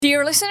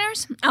Dear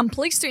listeners, I'm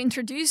pleased to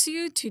introduce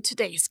you to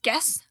today's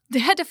guest, the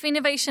Head of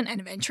Innovation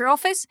and Venture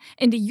Office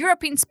in the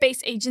European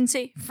Space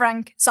Agency,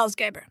 Frank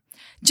Salzgeber.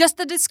 Just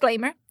a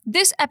disclaimer,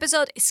 this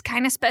episode is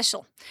kinda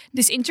special.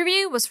 This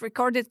interview was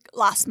recorded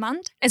last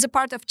month as a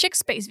part of Czech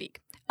Space Week,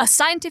 a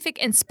scientific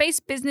and space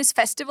business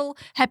festival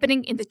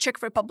happening in the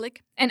Czech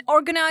Republic and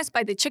organized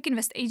by the Czech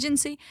Invest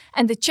Agency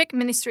and the Czech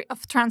Ministry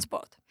of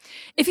Transport.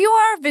 If you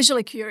are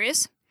visually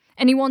curious,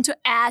 and you want to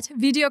add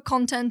video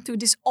content to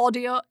this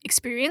audio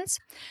experience,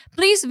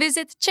 please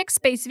visit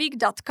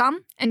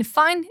czechspaceweek.com and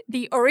find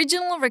the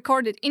original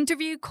recorded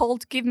interview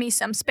called Give Me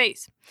Some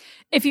Space.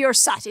 If you're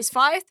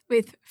satisfied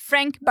with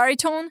Frank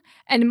baritone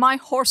and my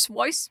hoarse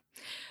voice,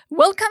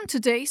 welcome to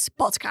today's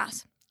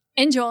podcast.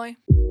 Enjoy!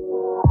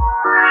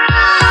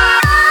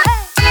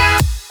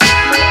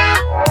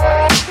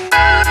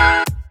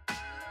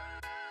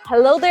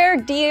 Hello there,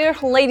 dear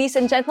ladies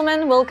and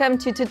gentlemen. Welcome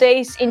to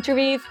today's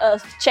interview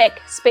of Czech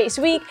Space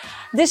Week.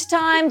 This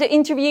time the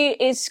interview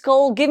is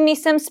called Give Me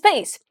Some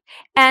Space.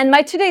 And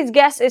my today's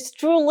guest is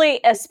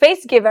truly a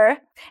space giver.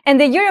 And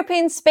the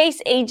European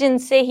Space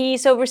Agency, he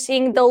is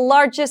overseeing the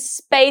largest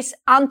space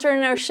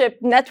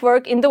entrepreneurship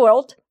network in the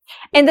world.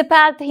 In the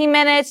past, he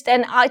managed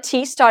an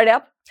IT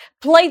startup,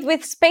 played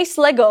with Space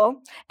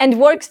Lego, and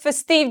works for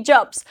Steve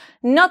Jobs.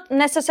 Not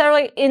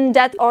necessarily in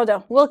that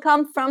order.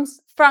 Welcome from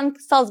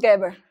Frank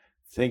Salzgeber.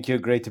 Thank you.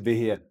 Great to be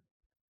here.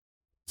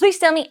 Please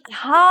tell me,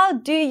 how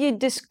do you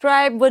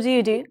describe what do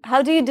you do?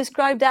 How do you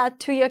describe that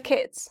to your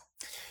kids?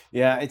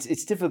 Yeah,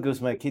 it's difficult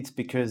with my kids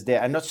because they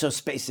are not so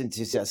space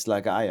enthusiasts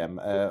like I am.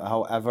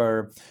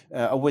 However,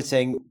 I was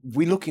saying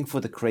we're looking for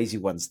the crazy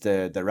ones,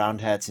 the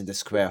round heads in the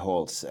square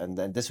holes. And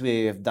this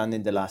we have done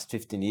in the last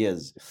 15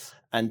 years.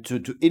 And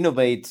to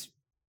innovate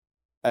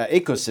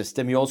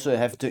ecosystem, you also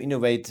have to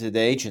innovate the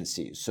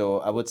agency. So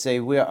I would say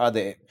we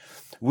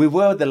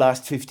were the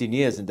last 15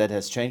 years, and that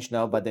has changed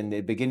now, but in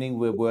the beginning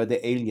we were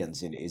the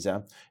aliens in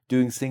ESA,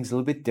 doing things a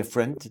little bit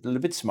different, a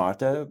little bit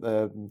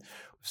smarter,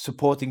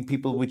 supporting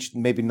people which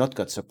maybe not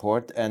got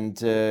support.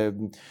 And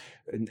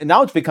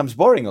now it becomes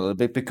boring a little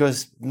bit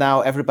because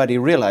now everybody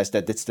realized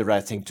that it's the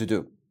right thing to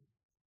do.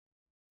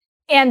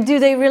 And do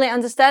they really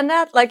understand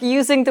that? Like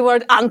using the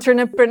word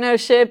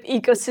entrepreneurship,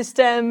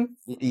 ecosystem?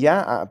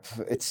 Yeah,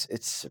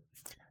 it's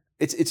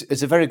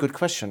a very good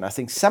question. I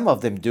think some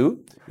of them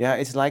do. Yeah,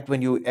 it's like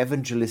when you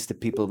evangelist the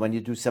people, when you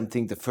do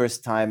something the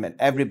first time and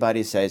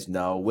everybody says,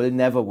 no, will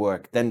never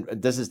work. Then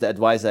this is the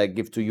advice I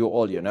give to you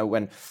all,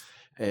 when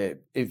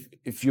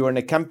if you're in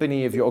a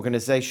company, if your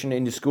organization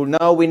in the school,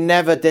 no, we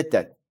never did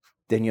that,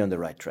 then you're on the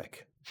right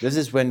track. This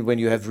is when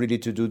you have really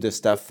to do the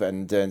stuff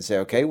and say,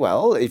 okay,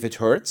 well, if it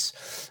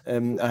hurts.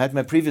 I had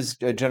my previous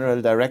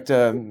general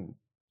director,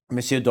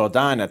 Monsieur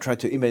Dordain, I tried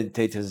to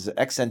imitate his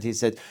accent. He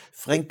said,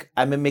 Frank,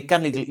 I'm a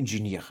mechanical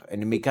engineer.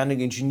 And in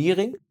mechanical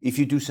engineering, if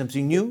you do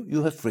something new,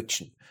 you have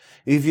friction.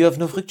 If you have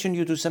no friction,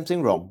 you do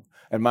something wrong.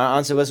 And my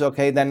answer was,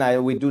 okay,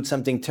 then we do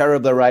something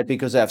terrible right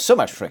because I have so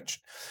much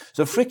friction.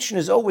 So friction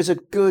is always a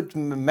good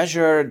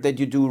measure that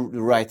you do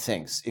the right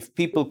things. If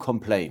people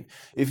complain,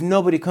 if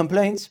nobody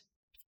complains,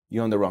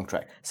 you're on the wrong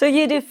track. So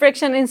you do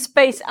friction in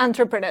space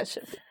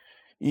entrepreneurship?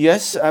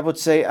 Yes, I would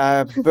say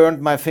I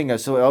burned my finger.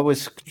 So I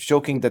was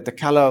joking that the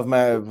color of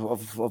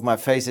my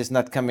face is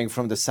not coming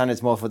from the sun;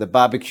 it's more for the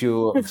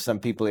barbecue of some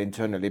people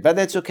internally. But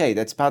that's okay.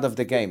 That's part of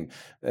the game.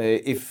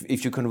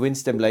 If you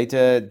convince them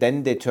later,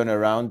 then they turn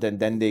around and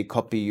then they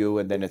copy you,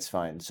 and then it's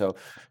fine. So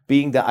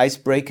being the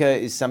icebreaker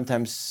is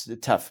sometimes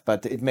tough,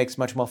 but it makes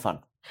much more fun.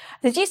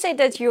 Did you say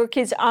that your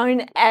kids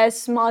aren't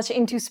as much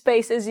into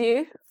space as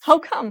you? How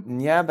come?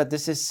 Yeah, but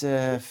this is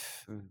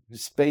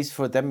space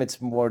for them. It's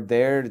more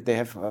there. They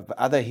have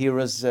other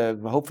heroes.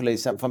 Hopefully,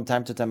 from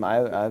time to time,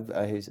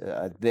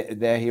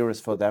 they're heroes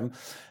for them.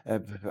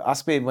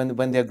 Ask me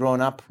when they're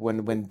grown up,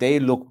 when they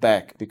look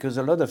back, because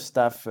a lot of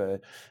stuff,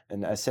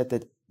 and I said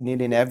that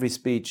nearly in every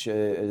speech,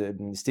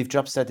 Steve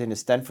Jobs said in his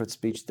Stanford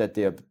speech that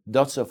the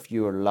dots of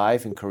your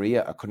life and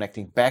career are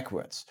connecting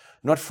backwards,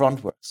 not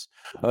frontwards.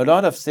 A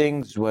lot of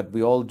things, what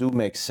we all do,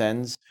 makes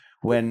sense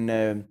when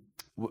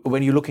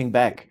you're looking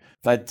back.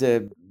 But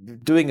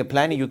doing a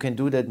planning, you can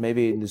do that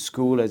maybe in the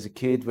school as a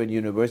kid, when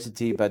you're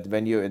university, but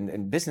when you're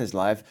in business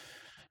life,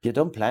 you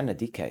don't plan a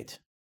decade.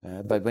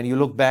 But when you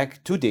look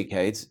back 2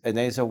 decades, and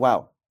then you say,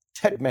 wow,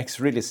 that makes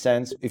really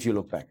sense if you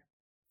look back.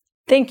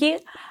 Thank you.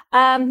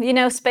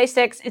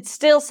 SpaceX, it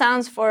still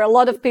sounds for a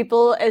lot of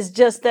people as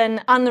just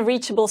an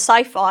unreachable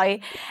sci-fi,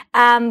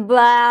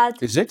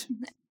 but... Is it?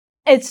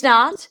 It's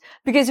not,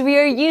 because we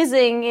are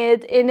using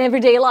it in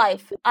everyday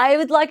life. I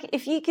would like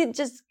if you could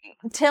just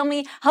tell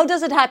me, how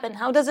does it happen?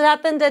 How does it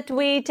happen that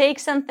we take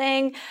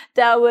something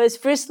that was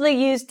firstly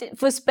used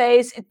for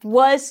space, it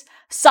was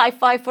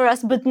sci-fi for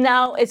us, but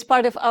now it's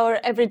part of our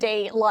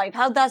everyday life?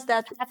 How does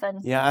that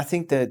happen? Yeah, I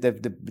think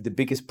the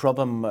biggest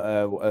problem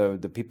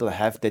the people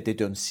have that they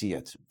don't see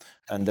it.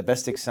 And the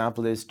best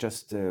example is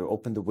just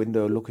open the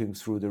window looking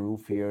through the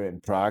roof here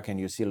in Prague and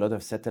you see a lot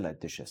of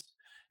satellite dishes.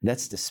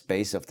 That's the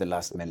space of the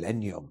last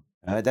millennium.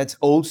 That's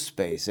old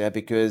space, yeah,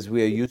 because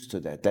we are used to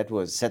that. That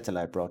was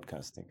satellite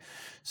broadcasting.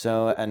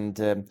 So, and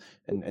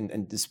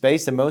the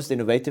space, the most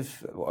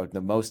innovative or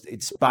the most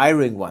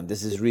inspiring one.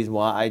 This is the reason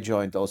why I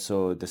joined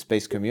also the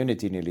space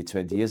community nearly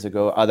 20 years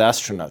ago. Are the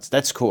astronauts?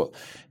 That's cool.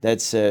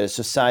 That's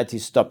society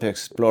stops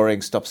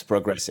exploring, stops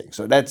progressing.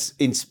 So that's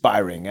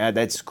inspiring.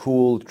 That's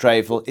cool,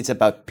 travel. It's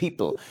about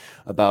people,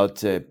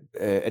 about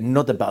and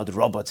not about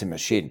robots and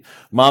machine.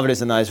 Marvel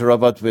is a nice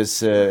robot with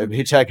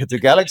Hitchhiker to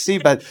Galaxy,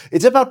 but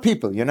it's about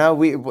people. You know,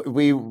 we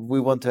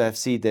want to have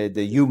see the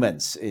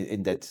humans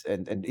in that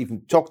and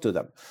even talk to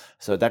them.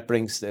 So that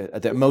brings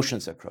the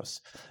emotions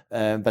across.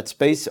 But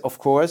space, of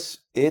course,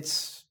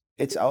 it's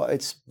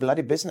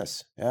bloody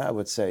business. Yeah, I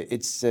would say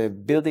it's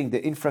building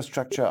the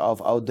infrastructure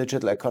of our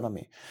digital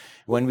economy.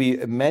 When we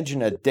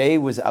imagine a day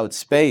without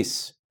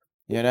space,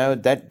 you know,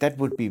 that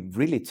would be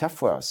really tough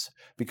for us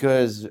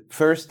because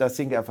first, I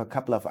think of a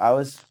couple of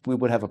hours, we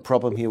would have a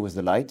problem here with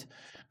the light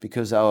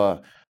because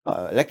our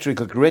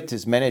electrical grid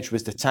is managed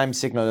with the time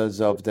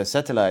signals of the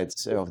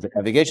satellites, of the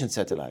navigation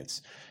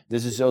satellites.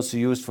 This is also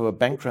used for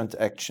bank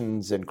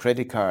transactions and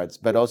credit cards,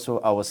 but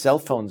also our cell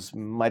phones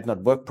might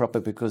not work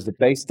properly because the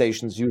base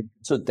stations use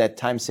also that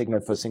time signal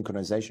for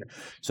synchronization.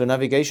 So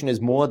navigation is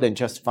more than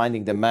just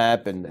finding the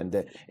map and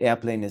the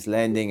airplane is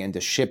landing and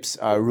the ships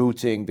are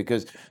routing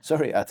because,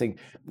 sorry, I think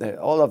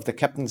all of the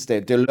captains,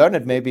 they learn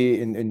it maybe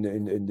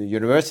in the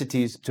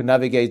universities to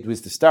navigate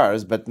with the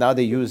stars, but now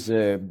they use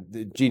the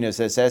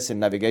GNSS in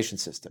navigation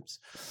systems.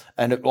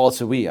 And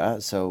also we are,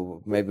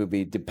 so maybe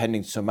we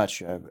depending so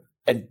much.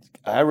 And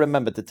I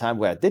remember the time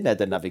where I didn't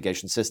have a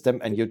navigation system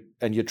and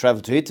you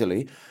travel to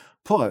Italy,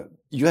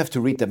 you have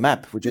to read the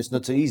map, which is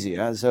not so easy.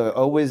 So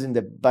always in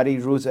the buddy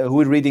routes,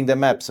 who is reading the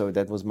map? So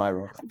that was my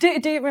role. Do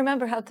you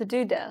remember how to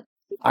do that?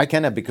 I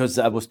cannot because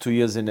I was 2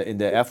 years in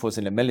the Air Force,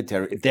 in the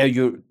military. There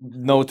you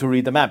know to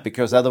read the map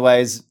because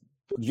otherwise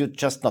you're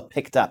just not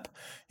picked up.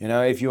 You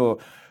know, if you're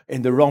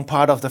in the wrong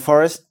part of the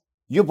forest,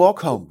 you walk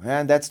home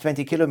and that's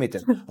 20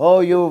 kilometers. Oh,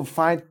 you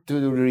find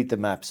to read the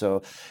map.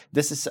 So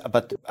this is,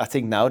 but I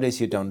think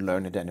nowadays you don't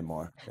learn it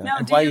anymore.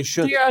 No, you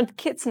should. Do your own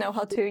kids know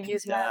how to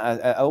use map?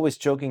 I always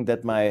joking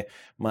that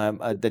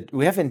that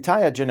we have an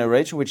entire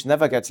generation which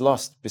never gets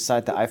lost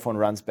beside the iPhone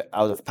runs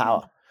out of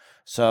power.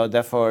 So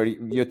therefore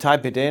you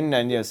type it in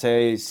and you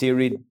say,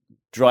 Siri,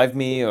 drive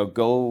me or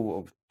go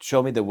or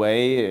show me the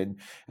way.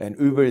 And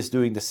Uber is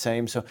doing the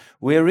same. So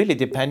we're really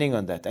depending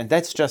on that. And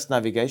that's just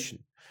navigation.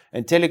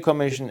 And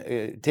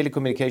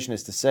telecommunication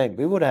is the same.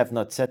 We would have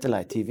not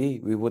satellite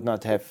TV. We would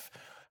not have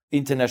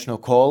international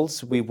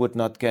calls. We would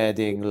not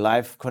getting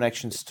live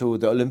connections to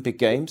the Olympic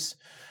Games.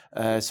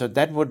 So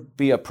that would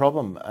be a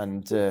problem.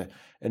 And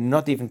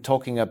not even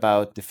talking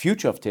about the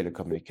future of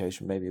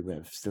telecommunication. Maybe we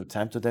have still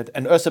time to that.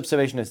 And Earth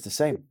observation is the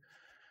same.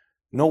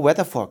 No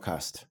weather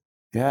forecast.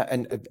 Yeah,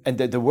 and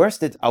the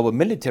worst that our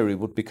military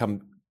would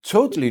become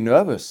totally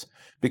nervous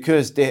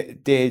because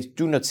they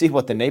do not see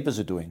what the neighbors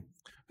are doing.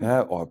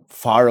 Or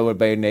far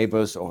away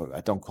neighbors, or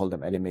I don't call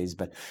them enemies,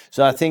 but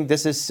so I think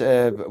this is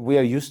we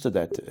are used to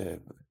that,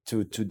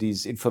 to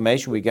these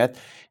information we get.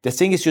 The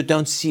thing is, you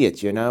don't see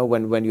it. You know,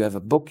 when you have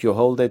a book, you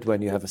hold it.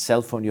 When you have a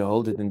cell phone, you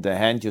hold it in the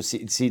hand. You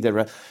see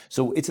the.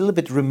 So it's a little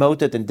bit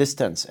remote in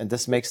distance, and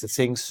this makes the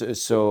things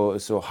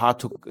so hard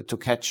to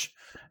catch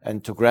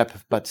and to grab.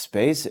 But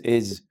space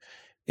is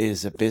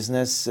a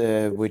business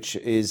which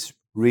is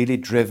really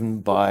driven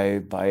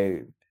by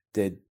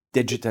the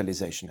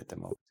digitalization at the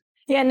moment.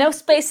 Yeah, no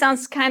space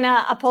sounds kind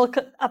of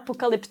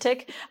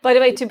apocalyptic. By the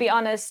way, to be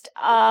honest,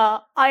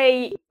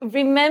 I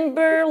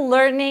remember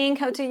learning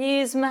how to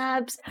use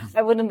maps.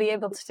 I wouldn't be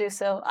able to do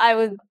so. I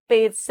would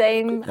be the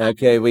same.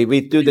 Okay,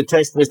 we do the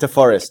test with the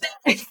forest.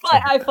 If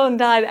my iPhone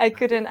died, I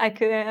couldn't.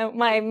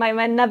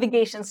 My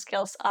navigation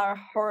skills are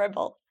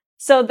horrible.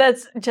 So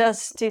that's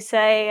just to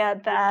say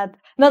that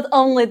not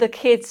only the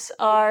kids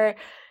are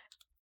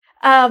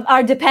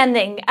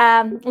depending.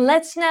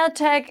 Let's now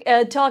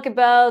talk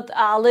about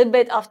a little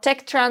bit of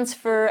tech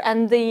transfer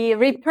and the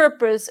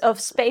repurpose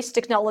of space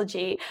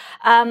technology.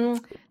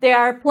 There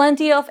are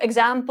plenty of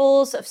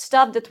examples of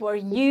stuff that were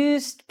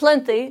used,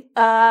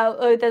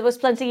 that was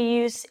plenty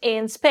used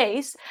in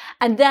space,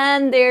 and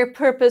then their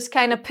purpose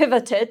kind of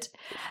pivoted.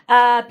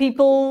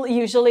 People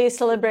usually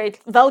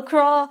celebrate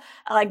Velcro,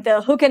 like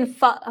the hook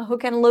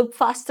and loop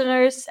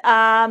fasteners,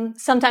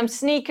 sometimes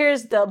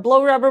sneakers, the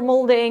blow rubber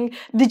molding,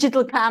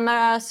 digital cameras,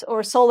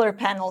 or solar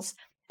panels.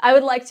 I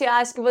would like to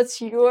ask,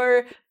 what's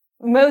your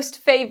most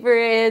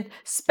favorite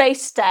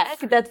space tech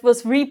that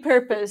was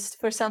repurposed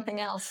for something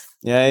else?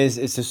 Yeah,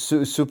 it's a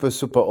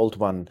super old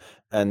one,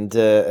 and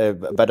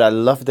but I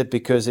loved it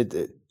because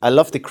I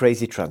love the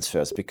crazy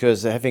transfers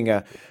because having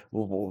a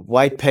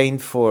white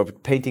paint for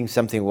painting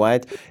something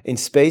white in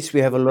space,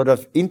 we have a lot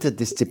of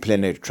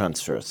interdisciplinary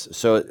transfers.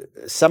 So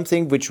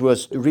something which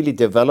was really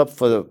developed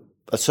for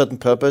a certain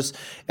purpose,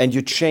 and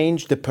you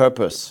change the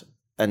purpose.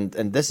 And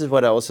this is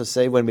what I also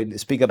say when we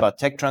speak about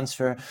tech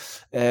transfer.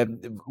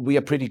 We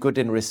are pretty good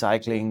in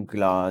recycling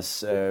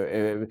glass,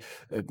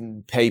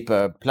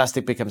 paper,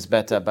 plastic becomes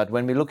better. But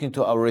when we look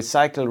into our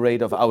recycle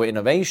rate of our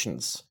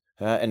innovations,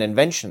 and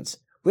inventions,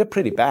 we're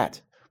pretty bad.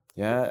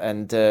 Yeah,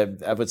 and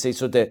I would say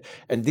so.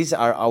 And these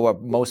are our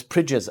most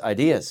precious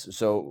ideas.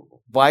 So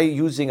why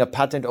using a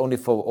patent only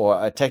for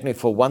or a technique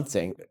for one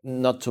thing,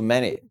 not too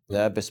many,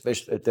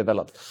 especially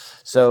developed.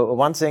 So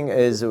one thing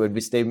is when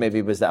we stay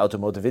maybe with the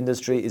automotive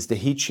industry is the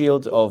heat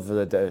shield of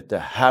the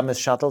Hermes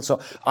shuttle.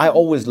 So I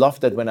always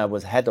loved that when I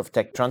was head of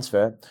tech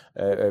transfer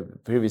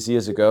previous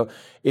years ago.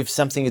 If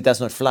something does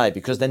not fly,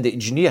 because then the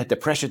engineer had the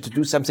pressure to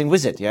do something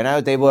with it. You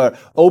know, they were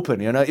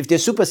open. You know, if they're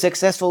super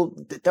successful,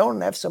 they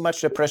don't have so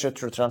much the pressure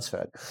to transfer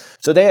it.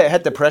 So they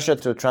had the pressure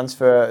to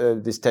transfer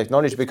this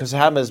technology because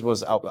Hermes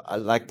was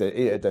like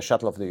the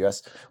shuttle of the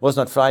US was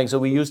not flying. So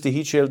we used the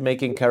heat shield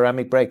making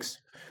ceramic brakes,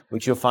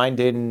 which you find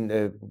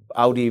in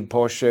Audi,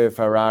 Porsche,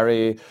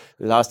 Ferrari,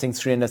 lasting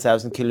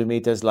 300,000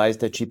 kilometers,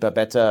 lighter, cheaper,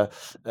 better.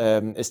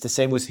 It's the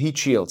same with heat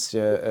shields,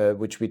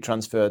 which we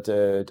transferred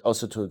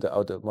also to the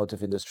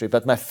automotive industry.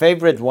 But my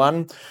favorite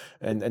one,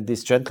 and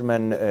this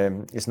gentleman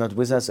is not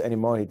with us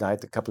anymore, he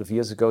died a couple of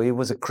years ago. He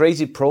was a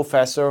crazy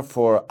professor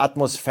for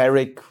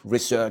atmospheric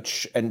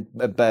research and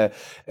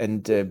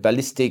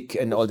ballistic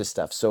and all this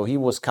stuff. So he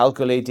was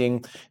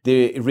calculating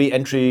the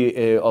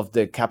re-entry of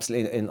the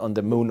capsule on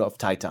the moon of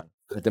Titan.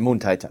 The moon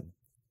Titan.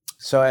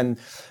 So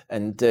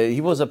and he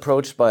was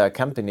approached by a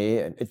company.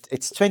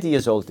 It's 20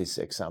 years old, this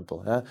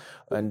example,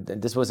 and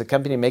this was a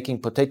company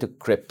making potato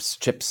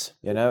chips,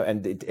 you know,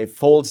 and it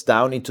folds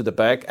down into the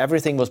bag.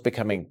 Everything was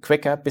becoming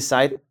quicker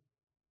beside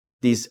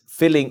these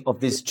filling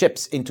of these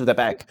chips into the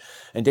bag,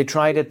 and they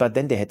tried it, but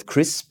then they had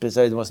crisp,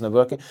 so it was not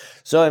working.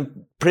 So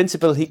in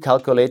principle, he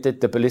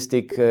calculated the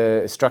ballistic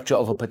structure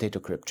of a potato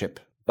chip.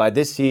 By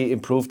this, he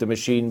improved the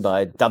machine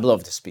by double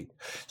of the speed.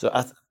 So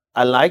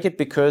I like it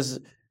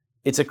because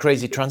it's a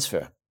crazy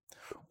transfer.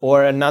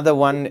 Or another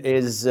one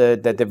is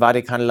that the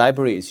Vatican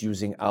Library is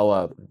using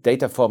our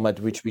data format,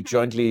 which we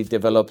jointly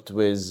developed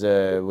with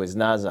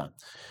NASA.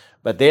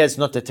 But there's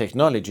not the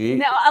technology.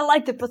 No, I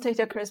like the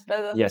potato crisp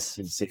better. Yes,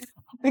 you see.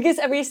 Because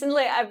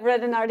recently I've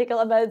read an article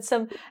about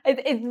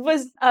it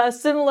was a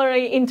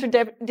similarly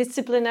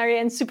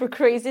interdisciplinary and super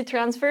crazy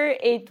transfer.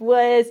 It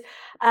was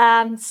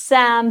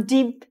some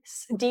deep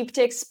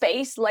tech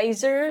space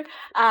laser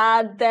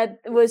that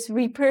was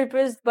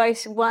repurposed by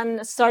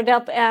one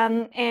startup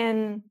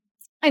in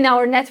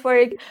our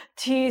network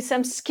to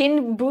some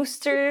skin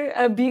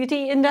booster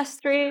beauty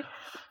industry.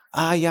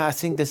 Yeah, I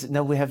think this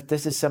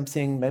is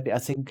something, maybe I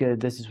think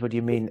this is what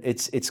you mean.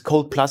 It's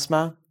cold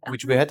plasma,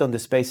 which we had on the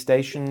space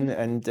station,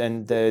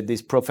 and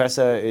this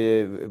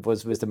professor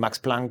was with the Max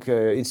Planck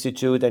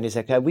Institute, and he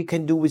said, we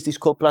can do with this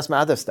cold plasma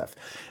other stuff.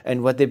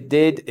 And what they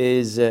did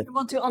is you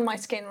want to on my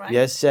skin, right?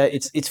 Yes,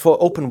 it's for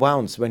open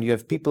wounds. When you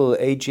have people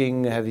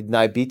aging, having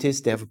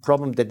diabetes, they have a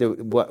problem that the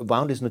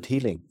wound is not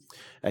healing.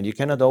 And you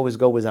cannot always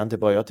go with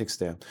antibiotics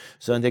there.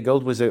 So and they go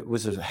with a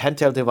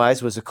handheld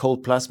device with a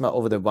cold plasma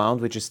over the wound,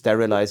 which is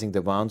sterilizing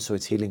the wound, so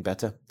it's healing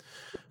better.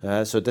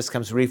 So this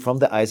comes really from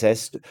the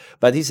ISS.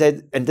 But he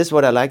said, and this is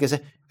what I like, is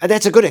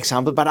that's a good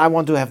example, but I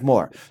want to have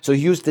more. So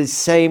he used the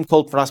same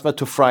cold plasma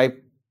to fry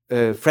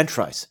French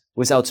fries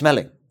without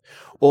smelling.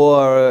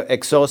 Or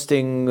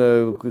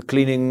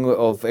cleaning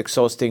of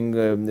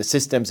exhausting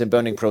systems and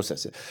burning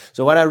processes.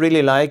 So what I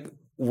really like,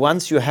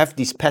 once you have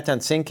this pattern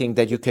thinking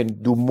that you can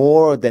do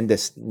more than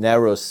this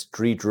narrow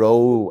street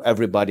row,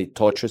 everybody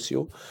tortures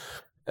you.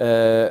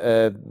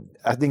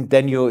 I think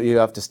then you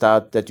have to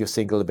start that you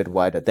think a little bit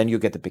wider. Then you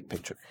get the big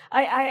picture.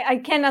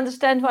 I can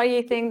understand why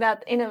you think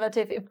that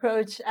innovative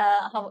approach,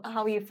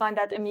 how you find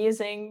that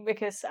amusing,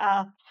 because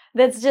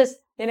that's just,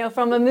 you know,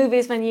 from the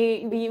movies when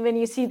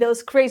you see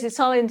those crazy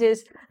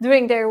scientists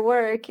doing their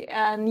work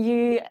and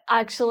you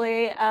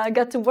actually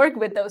got to work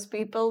with those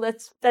people.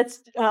 That's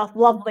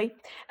lovely.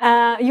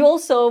 You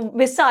also,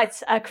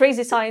 besides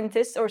crazy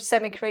scientists or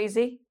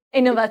semi-crazy,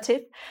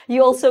 innovative,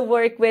 you also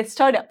work with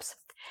startups.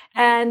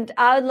 And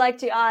I would like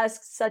to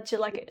ask such a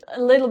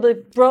little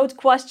bit broad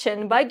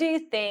question. Why do you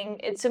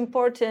think it's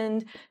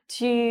important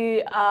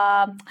to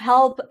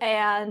help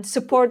and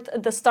support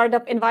the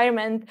startup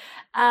environment,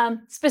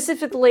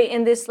 specifically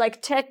in this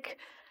tech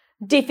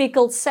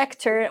difficult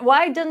sector?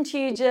 Why don't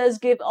you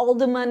just give all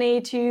the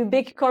money to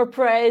big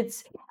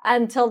corporates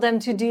and tell them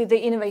to do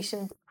the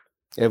innovation?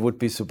 It would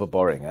be super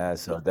boring.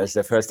 So that's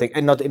the first thing,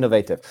 and not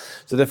innovative.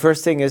 So the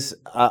first thing is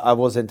I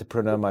was an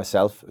entrepreneur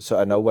myself, so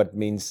I know what it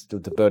means to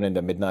burn in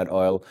the midnight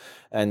oil.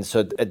 And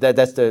so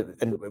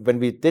and when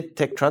we did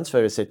tech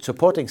transfer, I said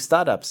supporting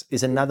startups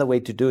is another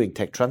way to doing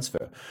tech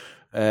transfer.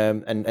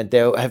 And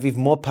there have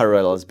even more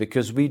parallels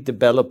because we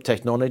develop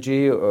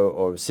technology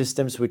or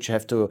systems which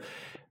have to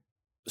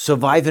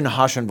survive in a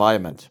harsh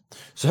environment.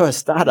 So a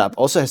startup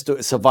also has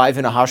to survive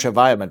in a harsh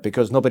environment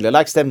because nobody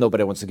likes them,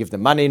 nobody wants to give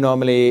them money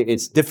normally,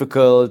 it's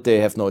difficult, they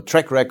have no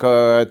track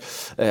record,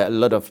 a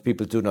lot of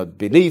people do not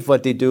believe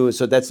what they do,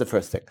 so that's the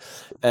first thing.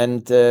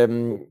 And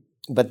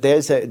but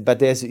there's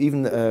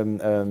even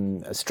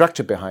a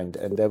structure behind,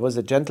 and there was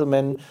a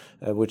gentleman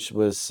which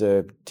was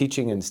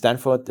teaching in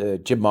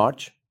Stanford, Jim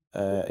March.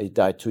 He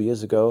died 2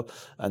 years ago,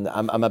 and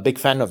I'm a big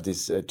fan of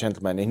this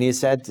gentleman. And he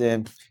said,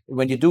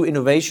 when you do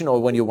innovation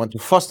or when you want to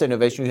foster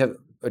innovation, you have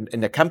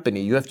in a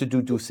company, you have to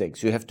do two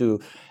things. You have to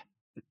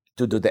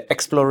do the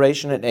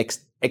exploration and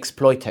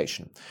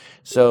exploitation.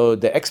 So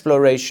the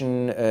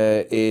exploration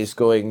is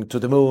going to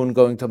the moon,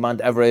 going to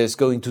Mount Everest,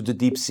 going to the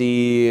deep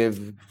sea,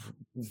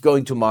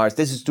 going to Mars.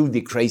 This is doing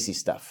the crazy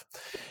stuff.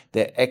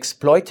 The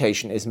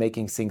exploitation is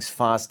making things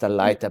faster,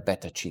 lighter,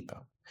 better, cheaper.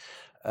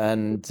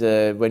 And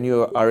when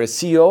you are a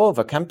CEO of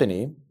a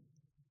company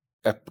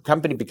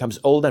becomes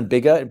older and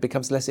bigger, it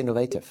becomes less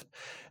innovative.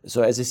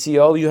 So as a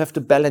CEO, you have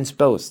to balance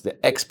both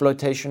the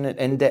exploitation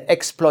and the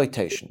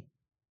exploitation,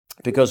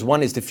 because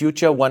one is the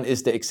future, one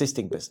is the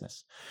existing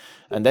business.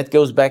 And that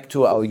goes back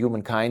to our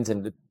humankind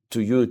and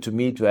to you, to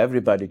me, to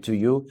everybody, to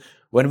you.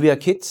 When we are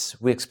kids,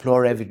 we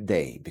explore every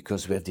day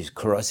because we have this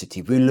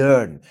curiosity. We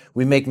learn,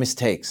 we make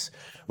mistakes.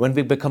 When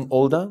we become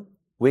older,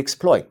 we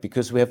exploit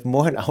because we have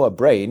more in our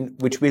brain,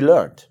 which we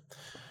learned.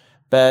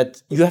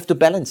 But you have to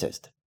balance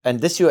it. And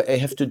this you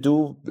have to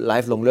do,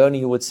 lifelong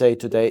learning, you would say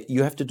today,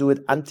 you have to do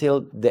it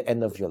until the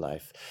end of your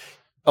life.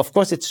 Of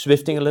course, it's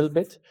shifting a little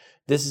bit.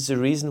 This is the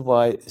reason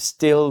why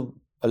still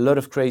a lot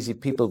of crazy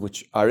people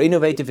which are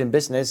innovative in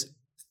business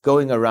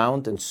going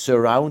around and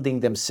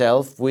surrounding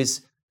themselves with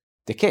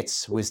the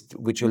kids,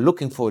 which are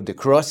looking for the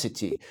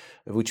curiosity,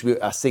 which we,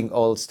 I think,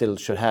 all still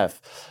should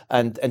have.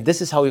 And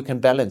this is how you can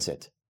balance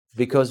it.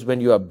 Because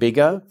when you are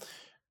bigger,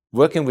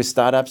 working with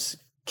startups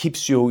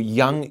keeps you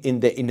young in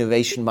the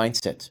innovation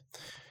mindset.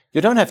 You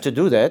don't have to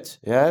do that.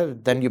 Yeah,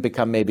 then you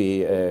become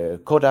maybe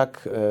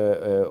Kodak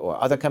or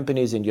other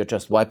companies, and you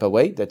just wipe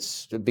away.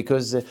 That's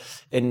because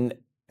in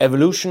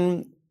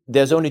evolution,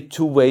 there's only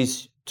two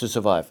ways to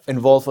survive: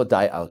 evolve or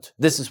die out.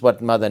 This is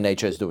what Mother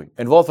Nature is doing: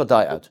 evolve or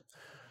die out.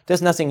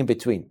 There's nothing in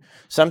between.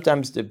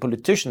 Sometimes the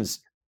politicians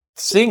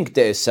think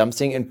there is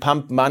something and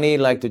pump money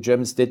like the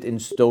Germans did in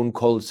stone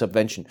cold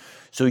subvention.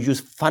 So use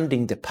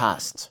funding the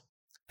past.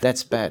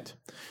 That's bad.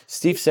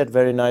 Steve said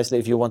very nicely,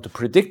 if you want to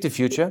predict the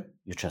future,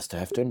 you just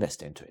have to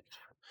invest into it.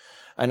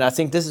 And I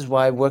think this is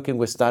why working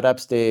with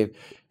startups, they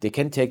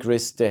can take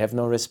risks, they have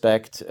no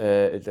respect,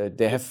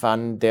 they have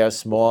fun, they are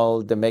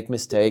small, they make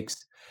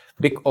mistakes.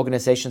 Big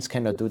organizations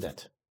cannot do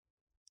that.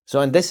 So,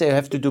 and this you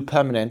have to do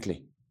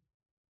permanently.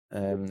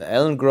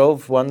 Alan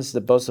Grove, once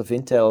the boss of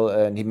Intel,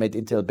 and he made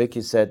Intel big,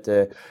 he said,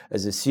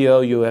 as a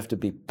CEO, you have to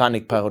be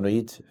panic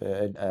paranoid.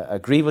 I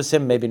agree with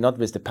him, maybe not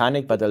with the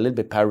panic, but a little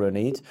bit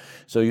paranoid.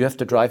 So you have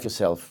to drive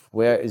yourself.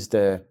 Where is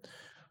the,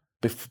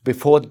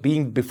 before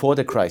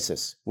the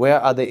crisis, where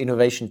are the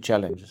innovation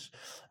challenges?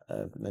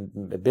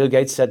 And Bill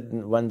Gates said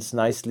once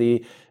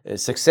nicely,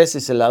 success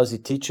is a lousy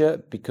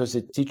teacher because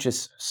it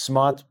teaches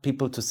smart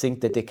people to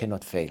think that they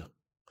cannot fail.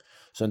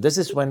 So this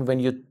is when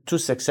you're too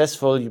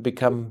successful, you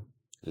become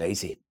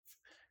lazy,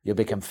 you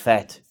become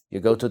fat,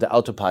 you go to the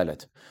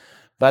autopilot.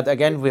 But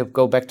again, we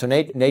go back to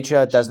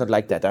nature does not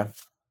like that. Huh?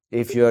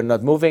 If you're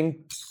not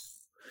moving,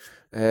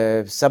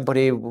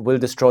 somebody will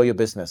destroy your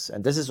business.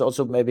 And this is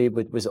also maybe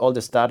with all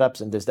the startups,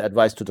 and this is the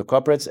advice to the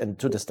corporates and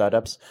to the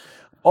startups.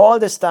 All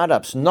the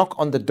startups knock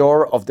on the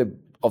door of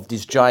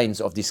these giants,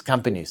 of these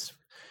companies.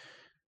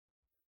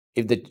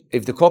 If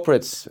the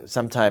corporates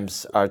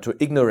sometimes are too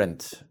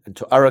ignorant and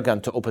too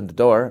arrogant to open the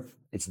door,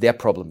 it's their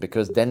problem,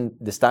 because then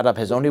the startup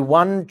has only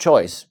one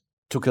choice: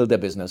 to kill their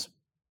business,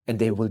 and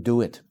they will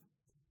do it.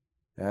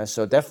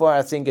 So therefore,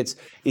 I think it's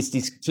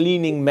these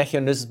cleaning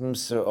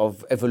mechanisms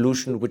of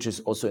evolution, which is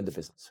also in the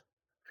business.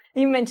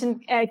 You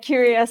mentioned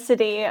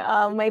curiosity.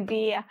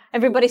 Maybe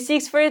everybody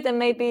seeks for it, and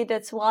maybe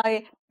that's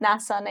why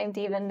NASA named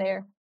even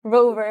their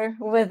rover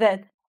with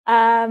it.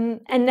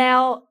 And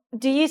now,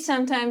 do you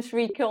sometimes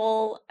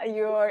recall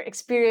your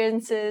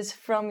experiences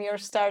from your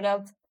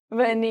startup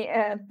when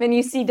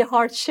you see the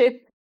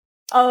hardship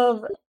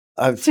of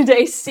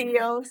today's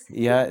CEOs?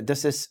 Yeah,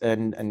 this is,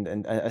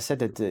 and I said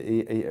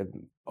that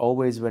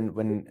always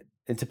when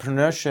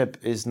entrepreneurship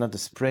is not a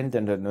sprint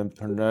and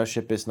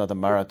entrepreneurship is not a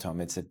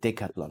marathon, it's a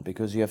decathlon,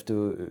 because you have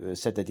to,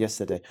 said that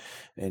yesterday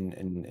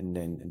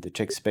in the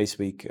Czech Space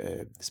Week,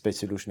 Space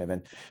Solution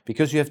event,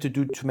 because you have to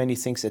do too many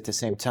things at the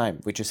same time,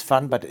 which is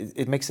fun, but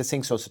it makes the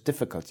things also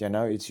difficult, you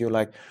know, you're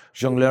like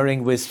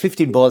jonglering with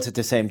 15 balls at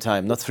the same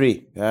time, not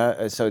 3,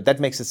 yeah, so that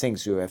makes the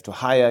things, you have to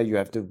hire, you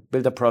have to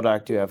build a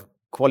product, you have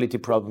quality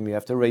problem, you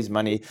have to raise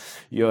money,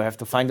 you have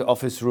to find the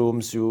office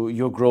rooms,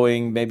 you're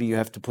growing, maybe you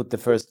have to put the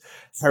first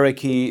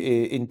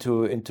hierarchy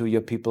into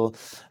your people.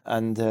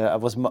 And I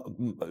was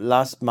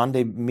last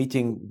Monday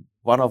meeting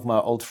one of my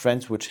old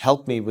friends, which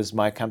helped me with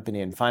my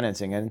company and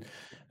financing,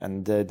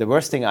 and the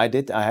worst thing I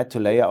did, I had to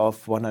lay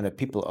off 100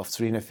 people of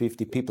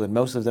 350 people, and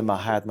most of them I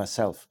hired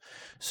myself.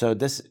 So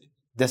this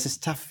is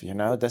tough, you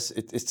know,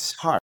 it's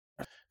hard,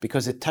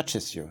 because it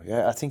touches you.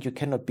 Yeah, I think you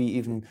cannot be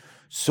even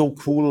so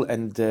cool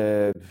and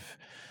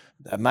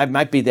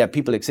might be there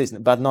people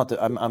exist, but not.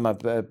 I'm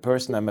a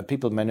person. I'm a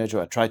people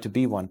manager. I try to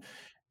be one.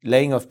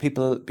 Laying off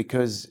people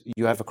because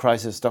you have a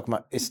crisis stock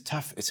market is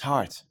tough. It's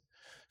hard.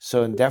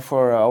 So and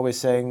therefore, I always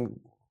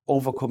saying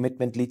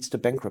overcommitment leads to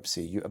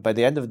bankruptcy. By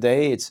the end of the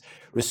day,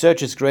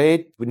 research is great.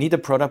 We need a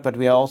product, but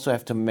we also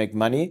have to make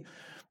money,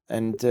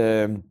 and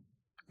to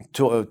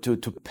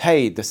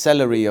pay the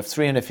salary of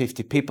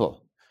 350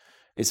 people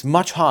is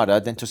much harder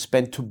than to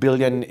spend 2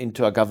 billion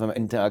into a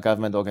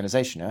government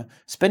organization. Yeah?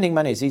 Spending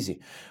money is easy,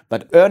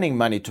 but earning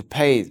money to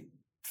pay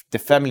the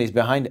families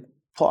behind it,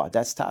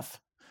 that's tough.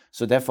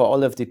 So therefore,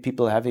 all of the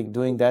people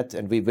doing that,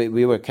 and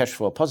we were cash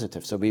flow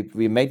positive, so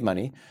we made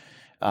money.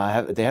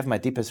 They have my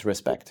deepest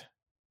respect.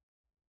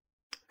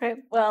 Great.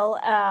 Well,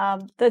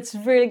 that's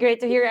really great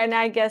to hear, and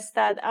I guess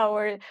that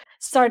our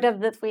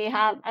startup that we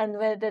have and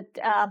that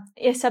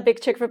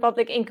ISABIC Czech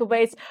Republic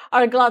incubates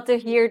are glad to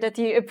hear that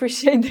you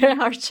appreciate their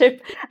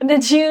hardship and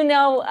that you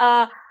know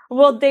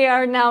what they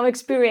are now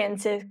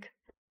experiencing.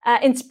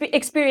 You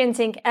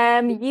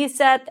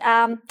said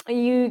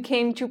you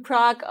came to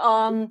Prague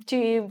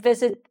to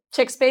visit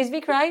Czech Space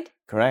Week, right?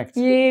 Correct.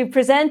 You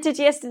presented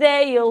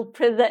yesterday.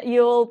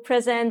 You'll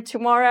present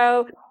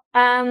tomorrow.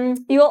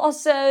 You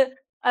also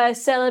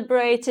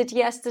celebrated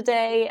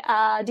yesterday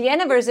the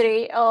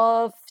anniversary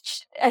of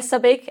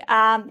ISABIC,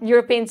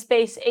 European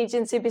Space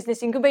Agency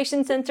Business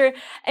Incubation Center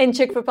in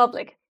Czech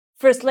Republic.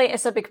 Firstly,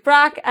 ISABIC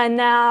Prague, and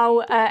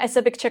now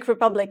ISABIC Czech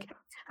Republic.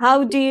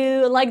 How do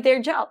you like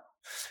their job?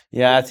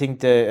 Yeah, I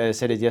think I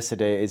said it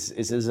yesterday. It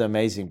is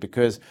amazing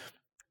because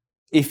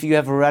if you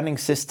have a running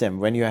system,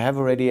 when you have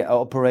already an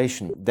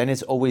operation, then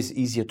it's always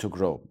easier to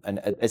grow. And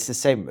it's the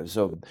same.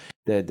 So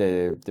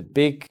the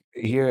big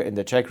here in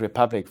the Czech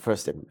Republic,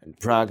 first in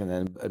Prague and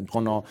then in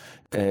Brno,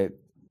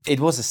 it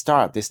was a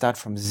start. They start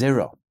from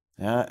zero.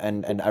 Yeah,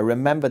 and I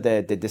remember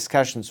the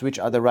discussions, which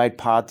are the right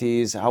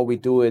parties, how we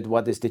do it,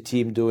 what is the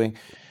team doing.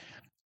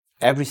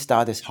 Every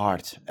start is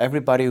hard.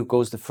 Everybody who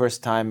goes the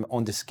first time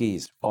on the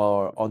skis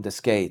or on the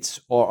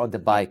skates or on the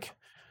bike,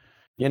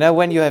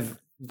 when you're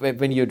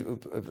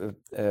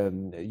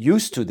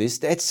used to this,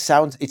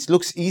 it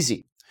looks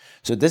easy.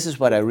 So this is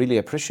what I really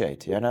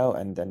appreciate,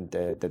 and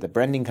the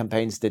branding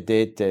campaigns they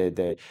did,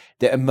 the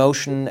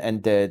emotion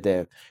and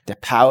the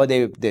power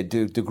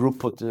the group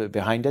put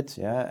behind it,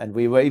 yeah. And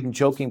we were even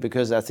joking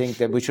because I think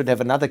that we should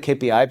have another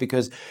KPI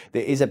because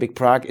the ISABIC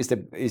Prague is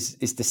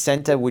the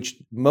center which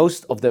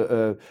most of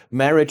the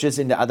marriages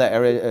in the other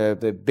area,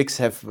 the bigs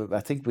have. I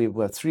think we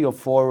were 3 or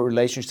 4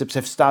 relationships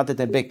have started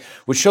in big,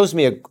 which shows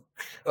me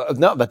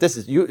no, but this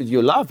is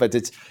you laugh, but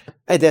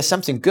there's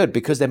something good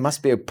because there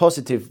must be a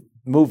positive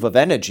move of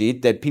energy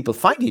that people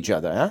find each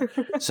other. Huh?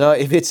 So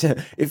if it's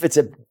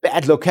a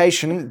bad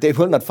location, they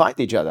will not find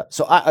each other.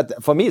 So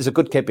for me, it's a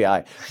good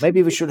KPI.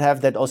 Maybe we should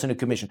have that also in the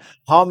commission.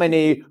 How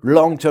many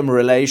long-term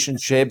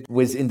relationships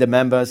within the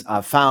members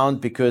are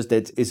found, because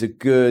that is a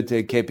good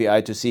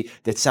KPI to see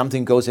that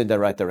something goes in the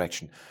right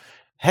direction.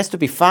 Has to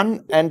be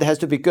fun and has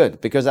to be good,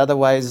 because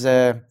otherwise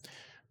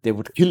they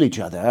would kill each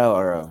other.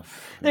 Or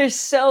there's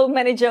so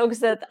many jokes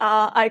that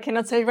I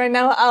cannot say right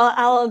now.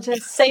 I'll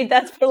just save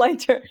that for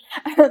later.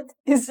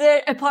 Is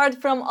there,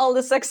 apart from all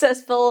the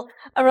successful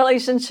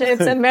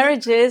relationships and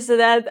marriages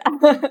that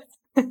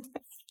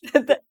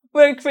that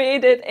were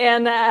created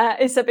in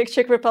ISABIC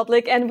Czech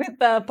Republic and with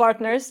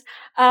partners,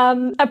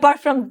 apart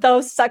from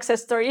those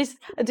success stories,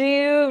 do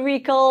you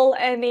recall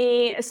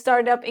any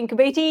startup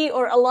incubatee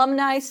or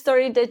alumni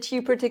story that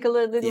you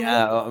particularly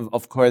Yeah,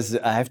 of course,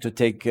 I have to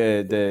take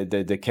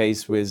the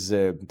case with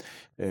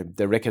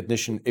the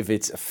recognition if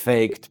it's a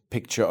faked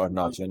picture or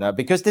not,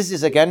 because this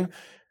is again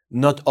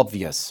not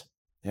obvious.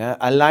 Yeah,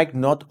 I like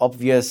not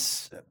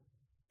obvious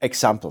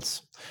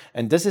examples.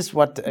 And this is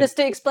what just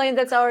to explain,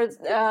 that's our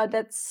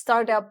that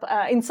startup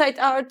Insight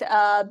Art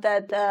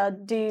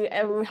that do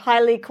a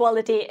highly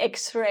quality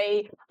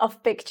X-ray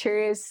of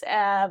pictures,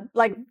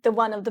 like the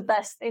one of the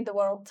best in the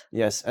world.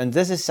 Yes, and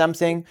this is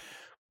something.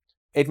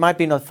 It might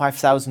be not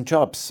 5,000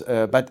 jobs,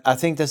 but I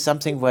think there's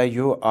something where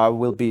you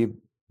will be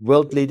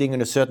world leading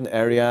in a certain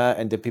area,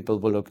 and the people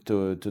will look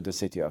to the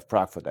city of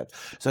Prague for that.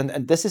 So,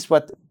 and this is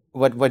what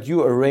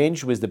you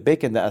arrange with the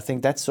big, and I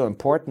think that's so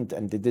important.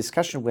 And the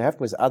discussion we have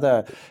with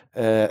other,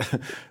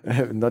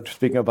 not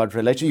speaking about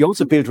relations, you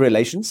also build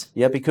relations,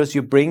 yeah, because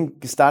you bring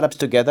startups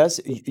together.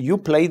 You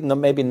play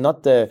maybe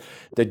not the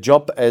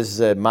job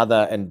as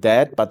mother and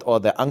dad,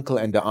 or the uncle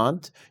and the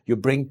aunt. You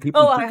bring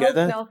people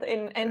together. I hope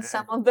not in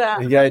some of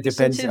the yeah, it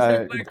depends.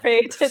 That were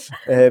created.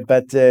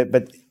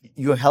 But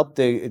you help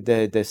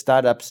the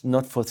startups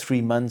not for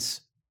 3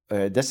 months.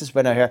 This is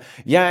when I hear,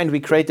 yeah, and we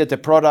created the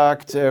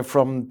product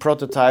from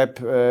prototype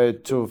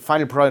to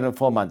final product in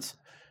 4 months.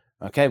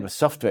 Okay, but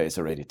software is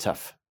already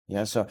tough.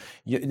 Yeah, so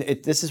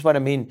this is what I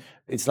mean.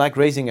 It's like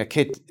raising a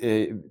kid.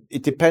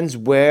 It depends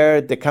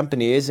where the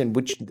company is and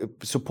which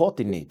support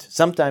they need.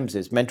 Sometimes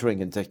it's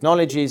mentoring and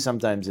technology.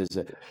 Sometimes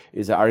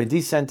it's a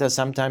R&D center.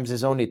 Sometimes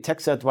it's only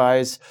tax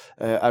advice.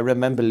 I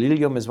remember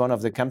Lilium is one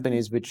of the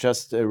companies which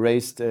just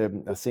raised,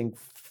 I think,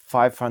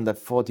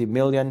 540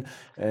 million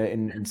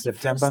in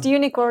September. It's the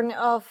unicorn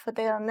of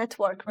the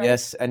network, right?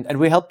 Yes, and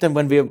we helped them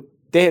when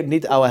they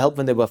need our help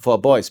when they were 4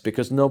 boys,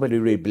 because nobody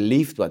really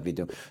believed what we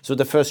do. So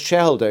the first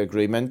shareholder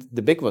agreement,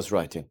 the big was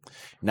writing.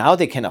 Now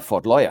they can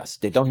afford lawyers.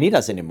 They don't need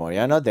us anymore.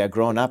 They're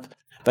grown up.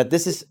 But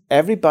this is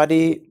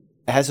everybody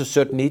has a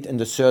certain need in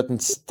a certain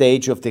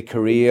stage of their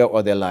career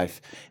or their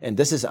life. And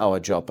this is our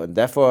job. And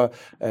therefore,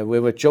 we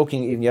were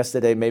joking even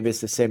yesterday, maybe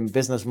it's the same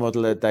business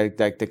model like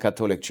the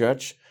Catholic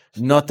Church,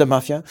 not the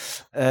mafia.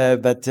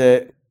 But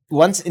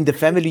once in the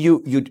family,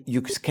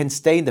 you can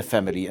stay in the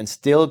family and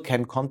still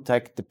can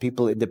contact the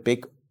people in the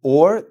big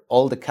or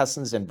all the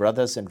cousins and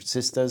brothers and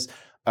sisters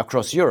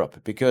across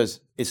Europe, because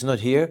it's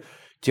not here.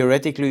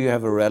 Theoretically, you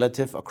have a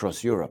relative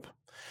across Europe.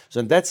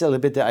 So that's a little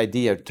bit the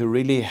idea, to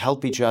really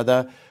help each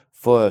other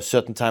for a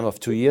certain time of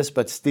 2 years,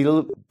 but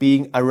still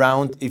being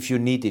around if you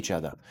need each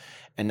other.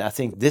 And I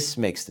think this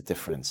makes the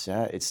difference.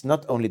 Yeah? It's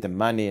not only the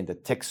money and the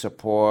tech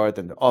support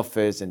and the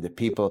office and the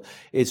people.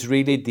 It's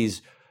really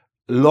these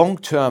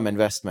long-term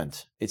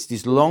investment. It's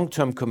this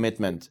long-term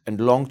commitment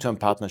and long-term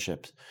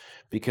partnerships.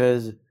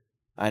 Because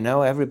I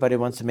know everybody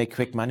wants to make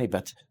quick money,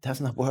 but it does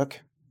not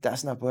work.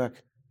 Does not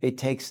work. It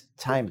takes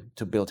time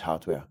to build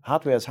hardware.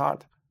 Hardware is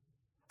hard.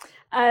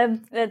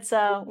 That's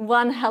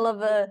one hell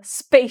of a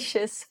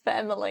spacious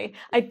family.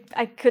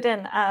 I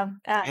couldn't.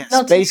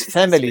 Not Space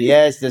family,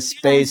 yes, the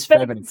space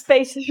family.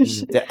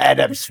 Spacious. The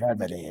Adams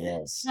family,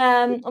 yes.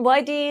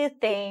 Why do you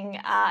think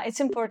it's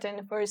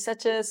important for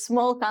such a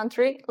small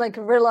country, like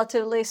a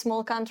relatively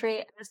small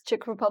country as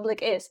Czech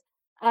Republic is,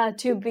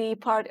 to be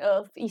part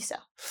of ESA?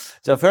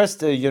 So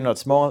first, you're not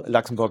small.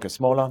 Luxembourg is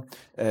smaller,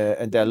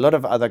 and there are a lot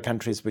of other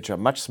countries which are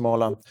much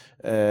smaller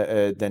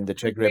than the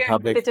Czech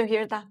Republic. Happy to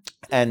hear that.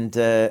 And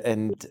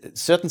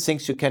certain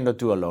things you cannot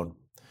do alone.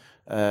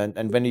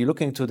 And when you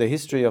look into the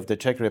history of the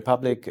Czech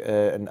Republic,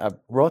 and I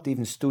brought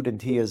even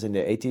student here in the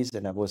 80s,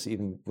 and I was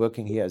even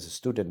working here as a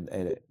student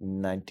in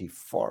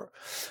 94,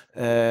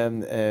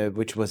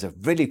 which was a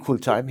really cool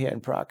time here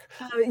in Prague.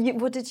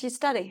 What did you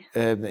study?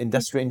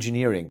 Industrial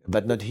engineering,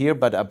 but not here,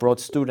 but I brought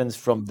students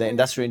from the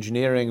industrial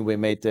engineering. We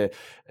made to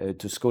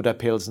Skoda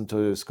Pilsen,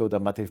 to Skoda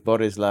Mativ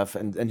Borislav,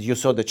 and you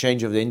saw the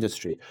change of the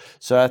industry.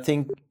 So I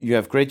think you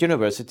have great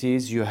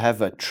universities, you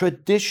have a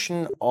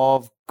tradition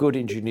of good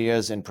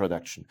engineers in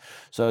production.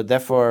 So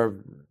therefore,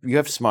 you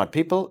have smart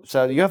people.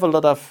 So you have a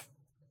lot of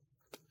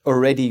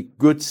already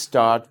good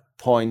start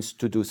points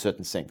to do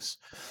certain things.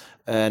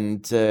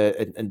 And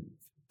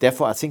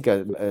therefore, I think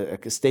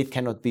a state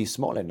cannot be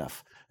small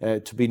enough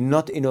to be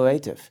not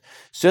innovative.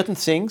 Certain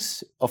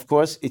things, of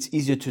course, it's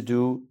easier to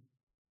do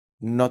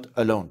not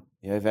alone.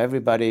 If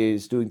everybody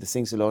is doing the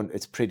things alone,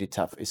 it's pretty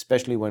tough,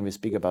 especially when we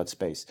speak about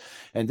space.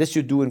 And this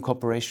you do in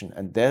cooperation.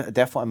 And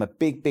therefore, I'm a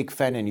big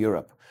fan in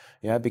Europe.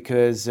 Yeah,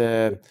 because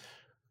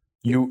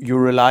you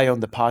rely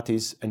on the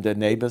parties and the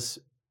neighbors.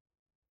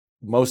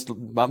 Most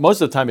of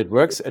the time it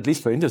works, at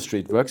least for industry,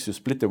 it works. You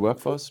split the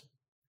workforce,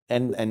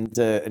 and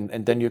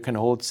then you can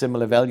hold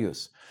similar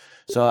values.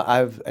 So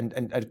I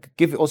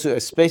give also a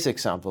space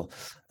example.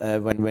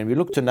 When we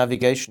look to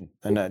navigation,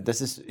 and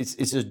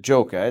it's a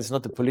joke. It's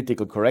not the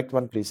political correct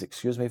one. Please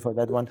excuse me for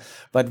that one.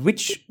 But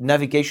which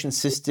navigation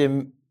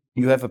system?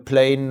 You have a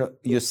plane,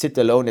 you sit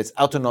alone, it's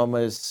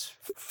autonomous,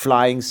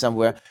 flying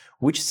somewhere.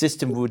 Which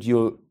system would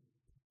you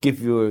give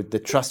you the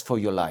trust for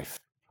your life?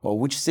 Or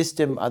which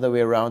system, other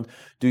way around,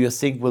 do you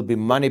think will be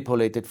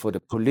manipulated for the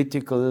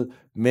political,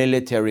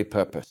 military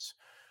purpose?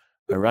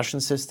 A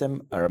Russian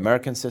system, an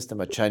American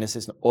system, a Chinese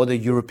system, or the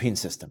European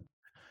system?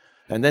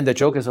 And then the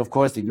joke is, of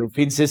course, the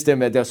European system.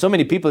 There are so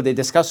many people, they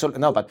discuss.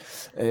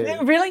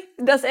 Really?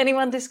 Does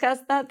anyone discuss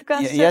that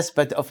question? Yes,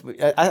 but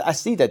I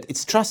see that.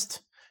 It's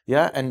trust.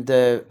 Yeah, and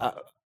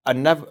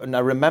I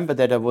remember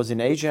that I was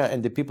in Asia,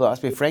 and the people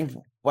asked me, Frank,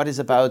 what is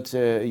about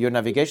your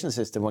navigation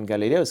system when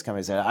Galileo is coming?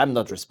 I said, I'm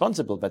not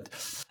responsible, but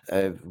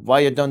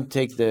why you don't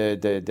take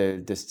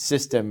the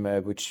system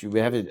which you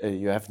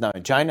have now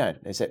in China?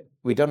 They said,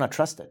 we do not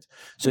trust it.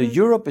 So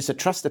Europe is a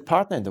trusted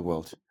partner in the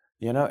world,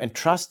 and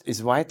trust is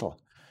vital.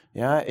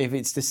 Yeah, if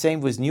it's the same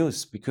with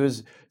news,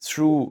 because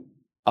through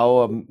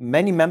our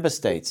many member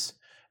states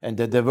and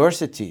the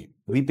diversity,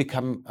 we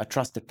become a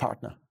trusted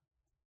partner.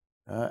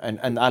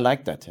 And I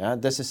like that. Yeah?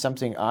 This is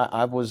something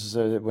I was,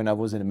 when I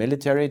was in the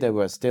military, there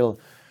were still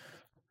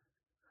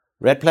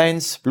red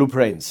planes, blue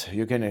planes.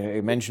 You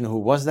can mention who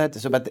was that.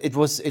 So, but it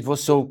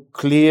was so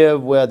clear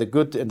where the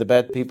good and the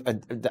bad people,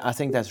 and I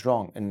think that's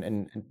wrong.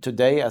 And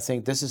today, I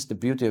think this is the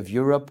beauty of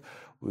Europe.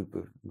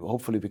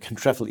 Hopefully we can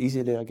travel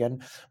easily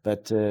again,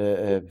 but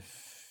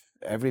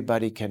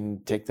everybody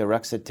can take the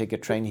rucksack, take a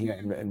train here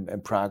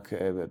in Prague,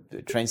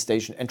 train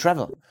station, and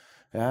travel.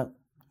 Yeah.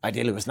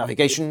 Ideally with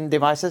navigation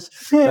devices,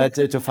 but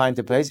to find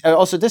the place.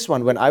 Also this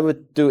one, when I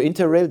would do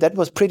Interrail, that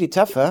was pretty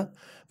tough,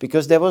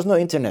 because there was no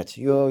internet.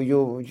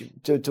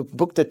 To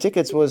book the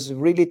tickets was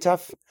really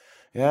tough.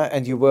 Yeah,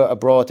 and you were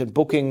abroad and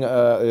booking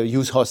a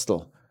youth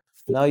hostel.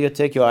 Now you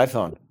take your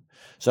iPhone.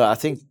 So I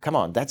think, come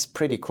on, that's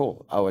pretty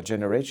cool. Our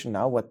generation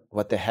now,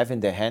 what they have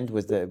in their hand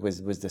with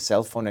the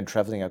cell phone and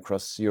traveling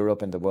across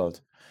Europe and the world,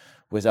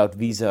 without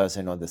visas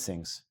and all the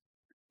things.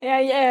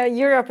 Yeah,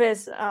 Europe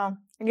is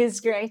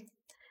great.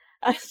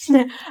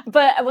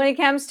 But when it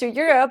comes to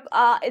Europe,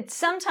 it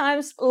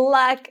sometimes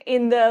lack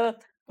in the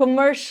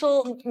commercial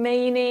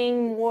meaning,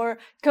 more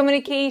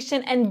communication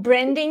and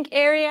branding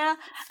area.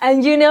 And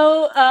you know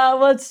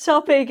what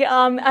topic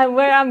and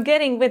where I'm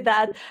getting with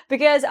that,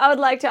 because I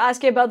would like to ask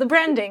you about the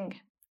branding.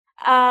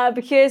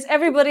 Because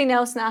everybody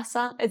knows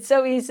NASA. It's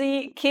so easy.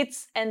 Kids,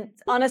 and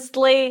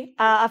honestly,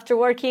 after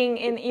working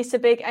in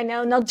ISABIC, I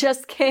know not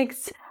just kids,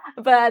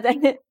 but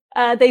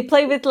they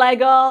play with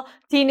Lego.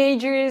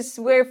 Teenagers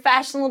wear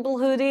fashionable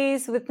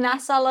hoodies with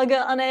NASA logo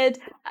on it.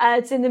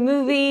 It's in the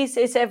movies.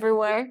 It's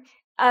everywhere.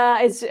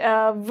 It's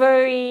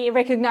very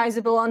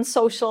recognizable on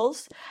socials.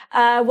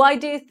 Why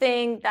do you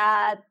think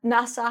that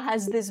NASA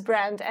has this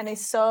brand and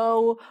is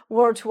so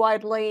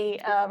worldwide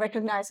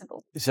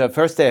recognizable? So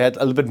first they had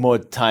a little bit more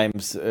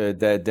times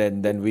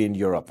than we in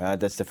Europe.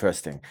 That's the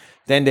first thing.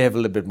 Then they have a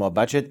little bit more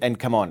budget. And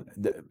come on,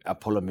 the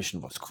Apollo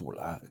mission was cool.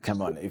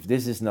 Come on, if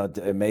this is not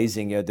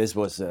amazing, this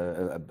was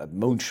a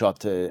moonshot.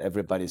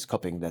 Everybody's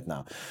copying that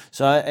now.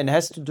 So and it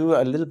has to do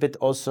a little bit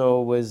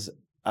also with,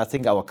 I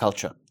think, our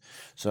culture.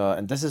 So,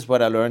 and this is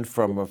what I learned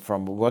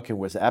from working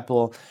with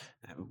Apple.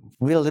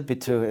 We're a little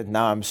bit too,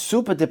 now I'm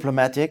super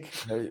diplomatic,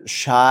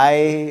 shy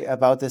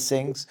about these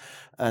things.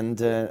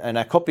 And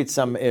I copied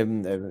some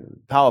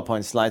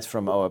PowerPoint slides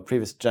from our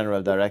previous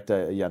general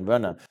director, Jan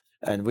Werner,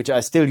 and which I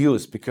still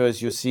use,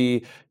 because you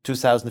see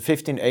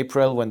 2015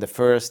 April, when the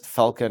first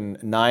Falcon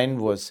 9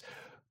 was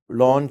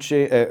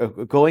launching,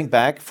 going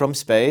back from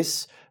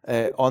space,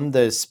 on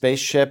the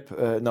spaceship,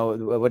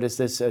 what is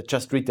this?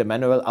 Just read the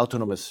manual,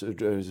 autonomous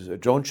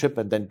drone ship,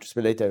 and then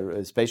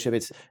later spaceship.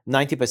 It's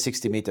 90 by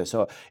 60 meters.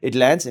 So it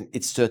lands and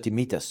it's 30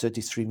 meters,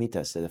 33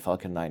 meters, the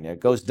Falcon 9. It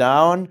goes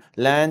down,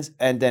 lands,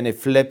 and then it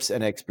flips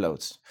and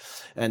explodes.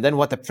 And then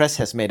what the press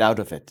has made out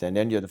of it. And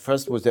then the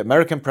first was the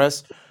American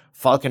press.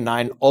 Falcon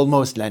 9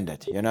 almost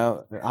landed. You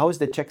know, how is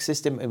the check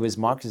system? It was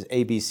marked as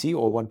ABC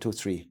or 1, 2,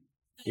 3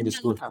 in the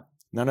school.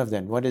 None of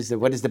them. What is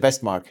the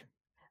best mark?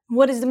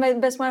 What is the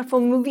best mark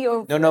for movie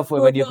or? No, for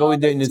when you go in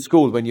the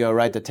school, when you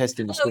write the test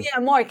in the school. Oh yeah,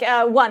 mark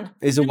 1.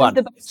 Is a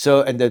 1.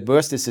 So, and the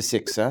worst is a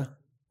 6, huh?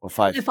 Or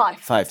 5? 5.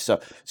 5. So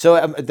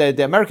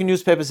the American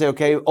newspapers say,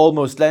 okay,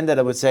 almost landed,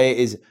 I would say,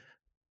 is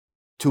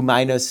 2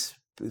 minus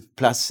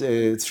plus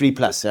 3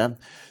 plus, yeah?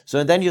 So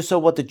and then you saw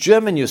what the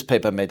German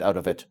newspaper made out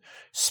of it.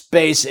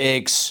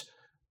 SpaceX,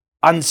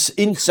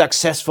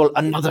 unsuccessful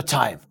another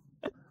time.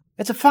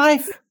 It's a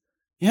 5.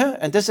 Yeah,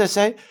 and this I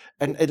say,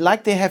 and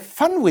like they have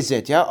fun with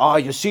it, yeah. Oh,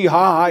 you see,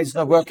 it's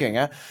not working,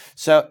 yeah.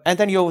 So, and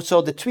then you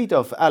saw the tweet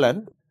of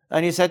Alan,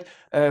 and he said,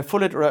 full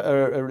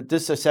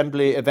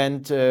disassembly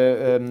event,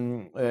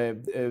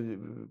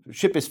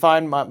 ship is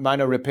fine,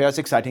 minor repairs,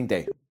 exciting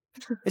day.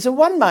 It's a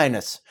 1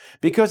 minus,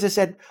 because they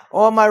said,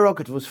 oh, my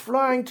rocket was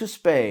flying to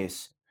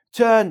space,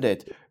 turned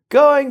it,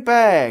 going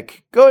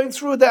back, going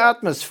through the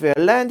atmosphere,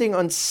 landing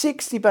on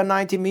 60 by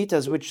 90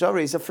 meters, which,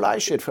 sorry, is a fly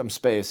shit from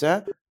space,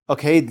 yeah.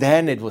 Okay,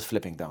 then it was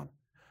flipping down.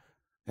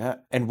 Yeah,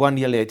 and 1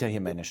 year later he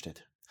managed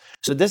it.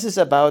 So this is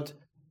about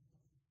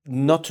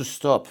not to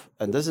stop,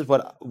 and this is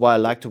why I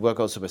like to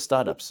work also with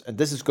startups. And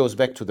this goes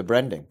back to the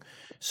branding.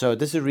 So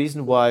this is the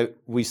reason why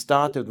we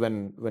started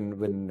when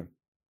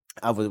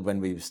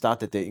we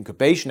started the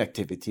incubation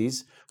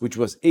activities, which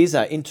was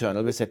ESA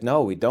internal. We said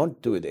no, we don't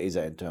do it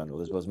ESA internal.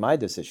 This was my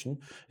decision.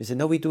 We said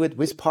no, we do it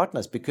with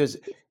partners, because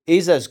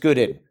ESA is good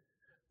in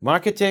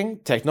marketing,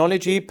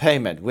 technology,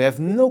 payment. We have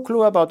no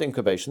clue about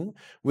incubation.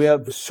 We are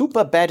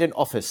super bad in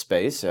office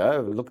space. Yeah?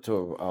 Look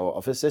to our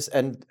offices,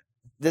 and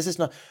this is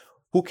not.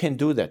 Who can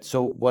do that?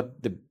 So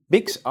what the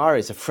bigs are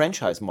is a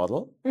franchise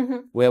model,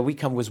 where we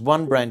come with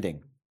one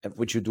branding,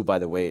 which you do, by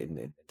the way,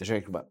 in the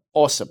Czech Republic.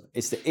 Awesome.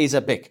 It's the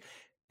ESA BIG.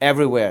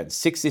 Everywhere,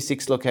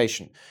 66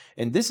 location.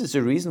 And this is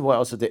the reason why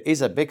also the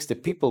ESA BIGs, the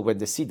people, when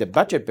they see the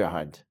budget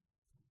behind,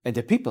 and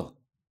the people,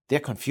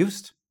 they're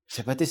confused.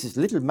 Say, but this is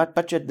little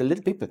budget, the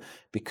little people,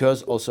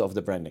 because also of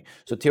the branding.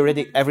 So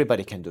theoretically,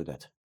 everybody can do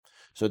that.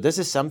 So this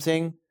is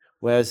something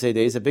where I say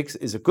the ESA BIG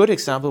is a good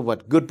example of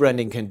what good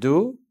branding can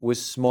do with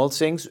small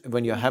things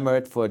when you hammer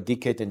it for a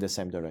decade in the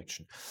same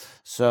direction.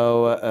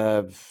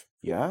 So,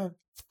 yeah.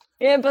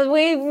 Yeah, but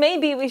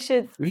maybe we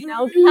should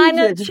kind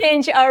of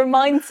change our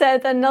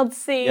mindset and not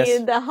see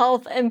the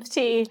half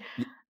empty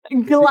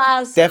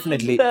glass.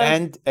 Definitely,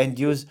 and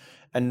use.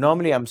 And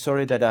normally, I'm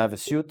sorry that I have a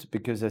suit,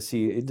 because I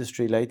see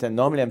industry later.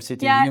 Normally, I'm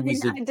sitting here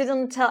with I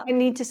didn't tell. I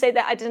need to say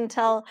that I didn't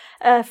tell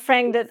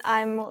Frank that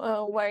I'm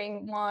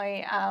wearing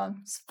my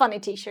funny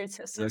T-shirts.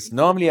 So yes,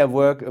 normally I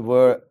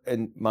wear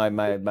in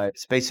my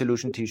Space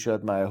Solution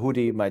T-shirt, my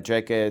hoodie, my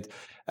jacket,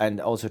 and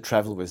also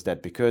travel with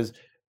that, because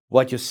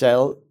what you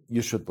sell,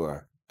 you should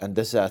wear. And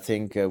this, I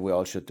think, we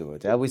all should do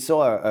it. We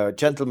saw a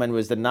gentleman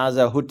with the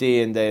NASA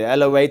hoodie in the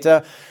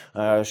elevator.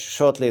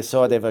 Shortly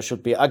saw that I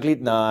should be ugly.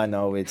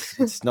 No,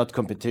 it's not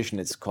competition,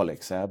 it's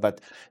colleagues.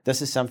 But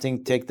this is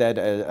something, take that,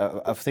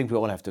 I think we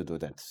all have to do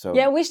that. So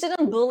yeah, we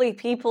shouldn't bully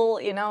people,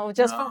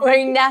 just for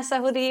wearing NASA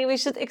hoodie. We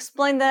should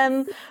explain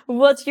them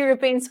what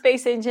European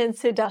Space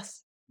Agency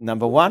does.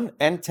 Number one,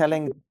 and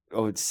telling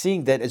or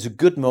seeing that as a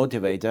good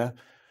motivator.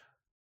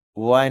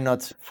 why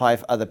not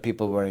 5 other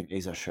people wearing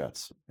ESA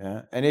shirts?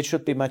 Yeah, and it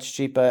should be much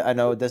cheaper. I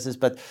know this is,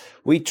 but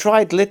we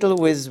tried little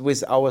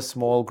with our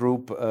small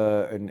group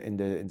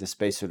in the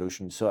space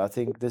solution. So I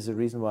think there's a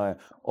reason why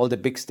all the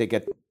bigs, they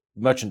get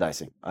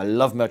merchandising. I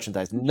love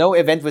merchandising. No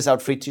event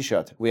without free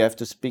T-shirt. We have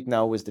to speak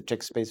now with the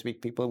Czech Space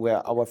Week people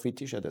where our free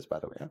T-shirt is, by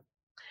the way. Yeah?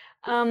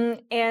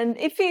 And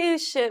if you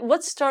should,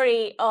 what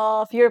story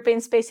of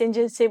European Space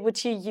Agency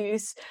would you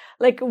use?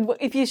 Like,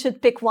 if you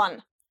should pick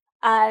one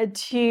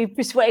to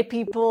persuade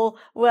people,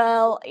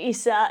 well,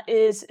 ESA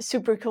is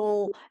super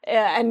cool,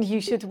 and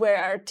you should wear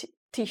our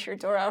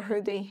T-shirt or our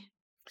hoodie.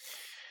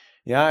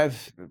 Yeah,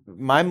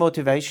 my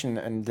motivation,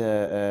 and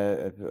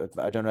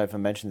I don't know if I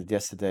mentioned it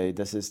yesterday,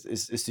 this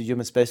is the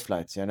human space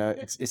flights. You know,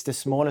 it's the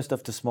smallest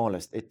of the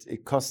smallest.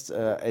 It costs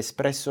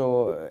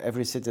espresso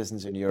every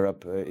citizens in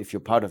Europe if you're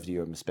part of the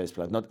human space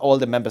flight. Not all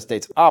the member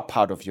states are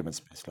part of human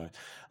space flight.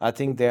 I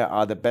think they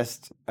are the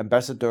best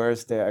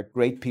ambassadors. They are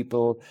great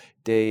people.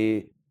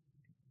 They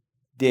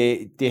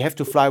have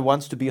to fly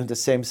once to be on the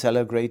same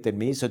salary grade than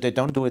me, so they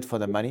don't do it for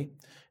the money.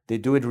 They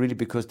do it really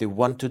because they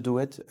want to do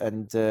it,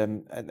 and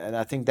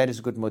I think that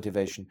is good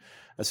motivation.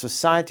 A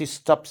society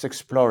stops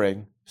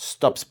exploring,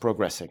 stops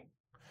progressing.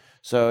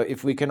 So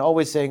if we can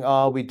always saying,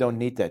 "Oh, we don't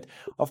need that,"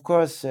 of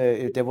course,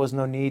 there was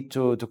no need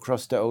to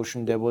cross the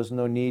ocean. There was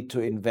no need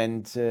to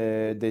invent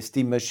the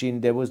steam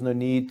machine. There was no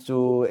need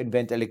to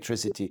invent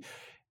electricity.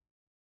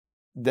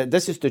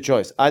 This is the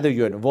choice: either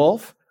you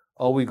involve,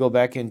 or we go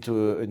back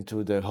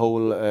into the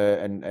hole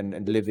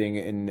and living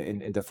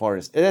in the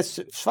forest. That's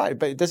fine,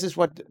 but this is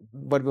what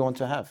we want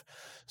to have.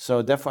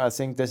 So therefore, I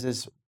think this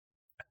is,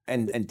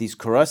 and this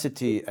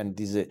curiosity and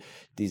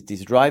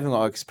these driving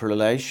our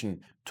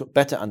exploration to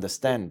better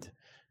understand.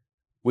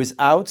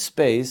 Without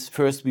space,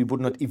 first we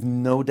would not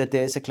even know that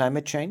there is a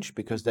climate change,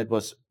 because that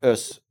was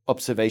Earth's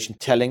observation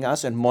telling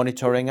us and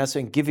monitoring us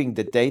and giving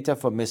the data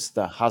for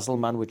Mr.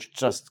 Hasselmann, which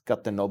just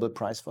got the Nobel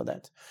Prize for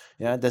that.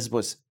 Yeah, this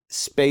was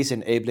space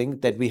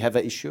enabling that we have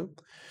an issue.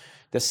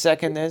 The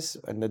second is,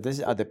 and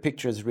these are the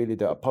pictures really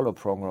the Apollo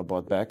program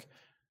brought back,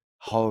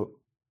 how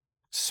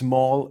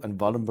small and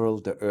vulnerable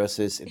the Earth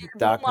is in the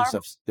darkness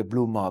of the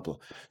blue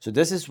marble. So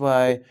this is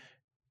why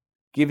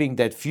giving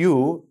that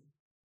view,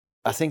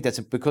 I think that's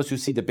because you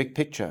see the big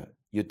picture.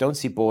 You don't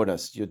see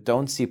borders. You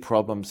don't see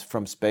problems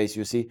from space.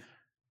 You see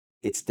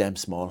it's damn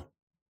small.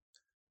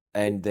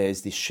 And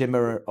there's the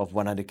shimmer of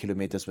 100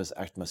 kilometers with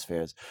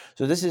atmospheres.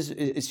 So this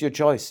is your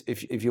choice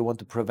if you want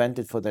to prevent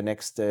it for the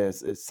next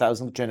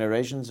 1,000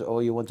 generations,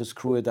 or you want to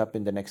screw it up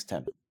in the next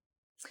 10.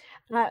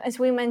 As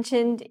we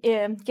mentioned,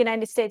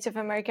 United States of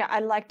America,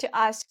 I'd like to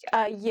ask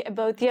you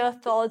about your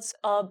thoughts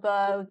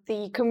about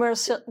the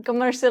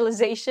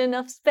commercialization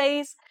of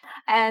space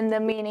and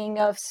the meaning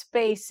of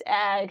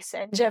SpaceX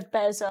and Jeff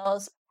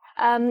Bezos.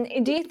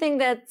 Do you think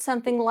that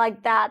something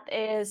like that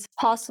is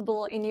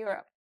possible in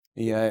Europe?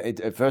 Yeah,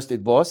 at first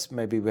it was.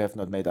 Maybe we have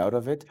not made out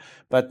of it.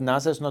 But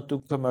NASA is not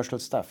doing commercial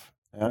stuff.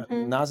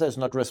 NASA is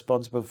not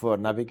responsible for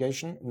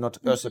navigation, not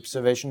Earth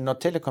observation,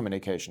 not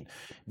telecommunication.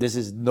 This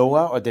is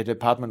NOAA or the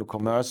Department of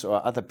Commerce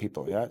or other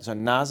people. Yeah, so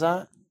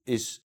NASA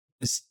is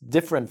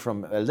different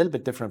from, a little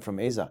bit different from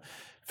ESA.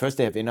 First,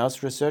 they have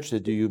in-house research. They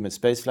do human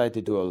spaceflight.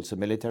 They do also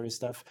military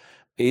stuff.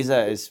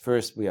 ESA is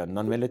first, we are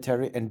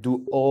non-military and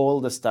do all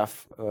the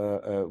stuff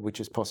which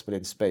is possible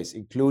in space,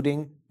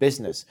 including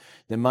business.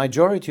 The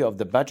majority of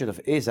the budget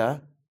of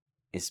ESA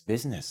is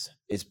business.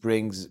 It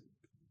brings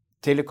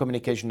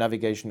telecommunication,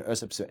 navigation,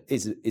 Earth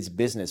observation, is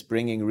business,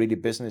 bringing really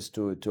business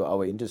to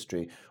our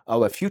industry,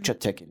 our future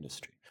tech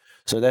industry.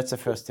 So that's the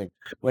first thing.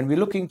 When we're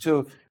looking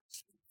to,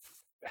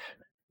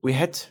 we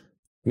had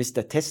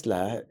Mr.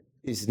 Tesla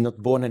is not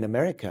born in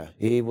America.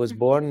 He was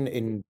born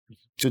in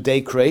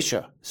today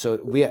Croatia. So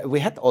we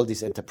had all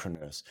these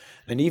entrepreneurs,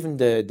 and even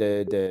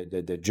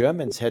the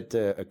Germans had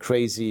a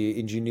crazy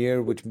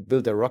engineer which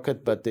built a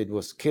rocket, but it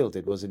was killed.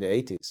 It was in the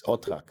 80s.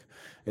 Otrak.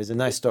 It's a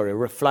nice story.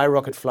 Fly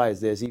rocket flies.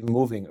 There's even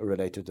moving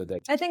related to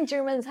that. I think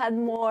Germans had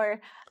more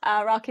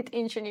rocket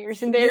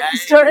engineers in their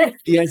story.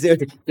 Yes,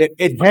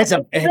 it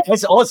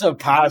has also a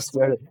past.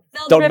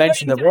 Don't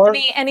mention the war.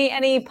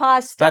 Any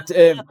past, but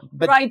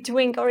right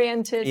wing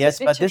oriented. Yes,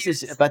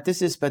 but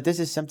this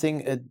is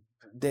something.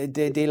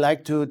 They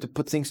like to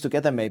put things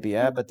together, maybe.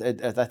 Yeah, but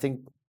I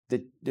think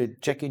the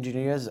Czech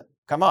engineers,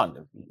 come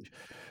on.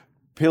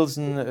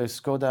 Pilsen,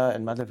 Skoda,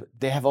 and Mother,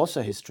 they have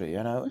also history,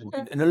 you know,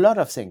 and a lot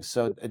of things.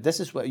 So this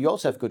is where you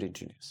also have good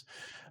engineers,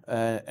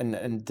 and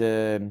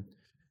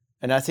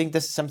I think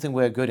this is something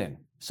we're good in.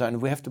 So,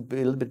 and we have to be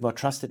a little bit more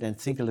trusted and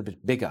think a little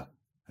bit bigger.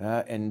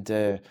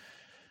 So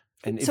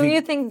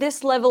you think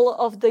this level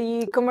of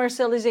the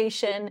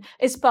commercialization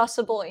is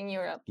possible in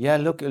Europe? Yeah,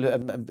 look,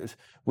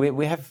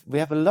 we have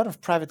a lot of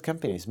private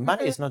companies.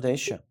 Money is not the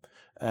issue,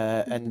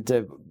 and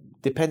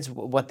depends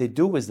what they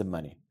do with the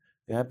money.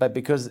 Yeah, but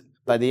because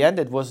by the end,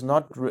 it was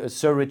not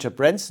Sir Richard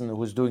Branson who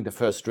was doing the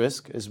first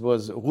risk. It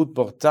was Ruth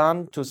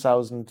Bourtin,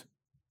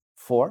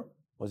 2004,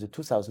 was it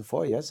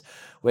 2004? Yes,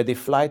 where they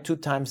fly 2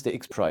 times the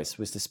X Prize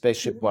with the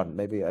Spaceship One.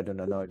 Maybe I don't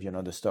know if you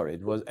know the story.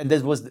 It was, and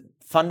this was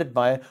funded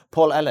by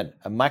Paul Allen,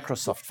 a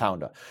Microsoft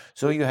founder.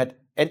 So you had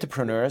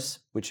entrepreneurs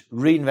which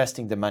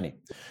reinvesting the money.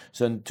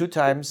 So in 2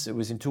 times, it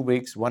was in 2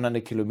 weeks,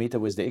 100 kilometer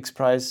was the X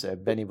Prize.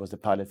 Benny was the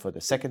pilot for the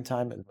second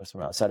time. It was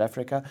from South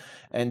Africa.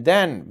 And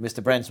then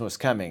Mr. Branson was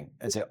coming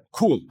and said,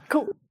 cool.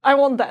 I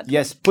want that.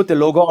 Yes, put the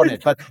logo on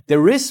it. But the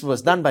risk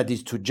was done by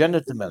these 2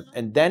 gentlemen.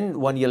 And then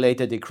 1 year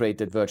later, they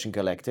created Virgin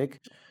Galactic.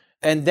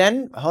 And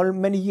then how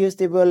many years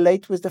they were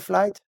late with the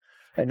flight?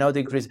 And now they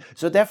increase.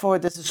 So therefore,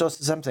 this is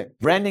also something.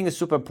 Branding is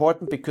super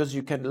important because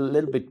you can a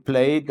little bit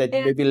play that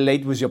you may be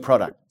late with your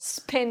product.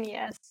 Spin,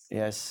 yes.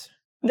 Yes.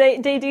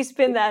 They do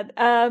spin that.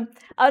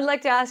 I'd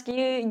like to ask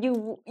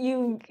you.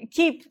 You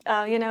keep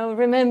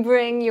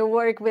remembering your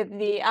work with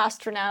the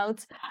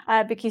astronauts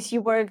because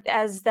you worked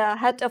as the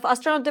head of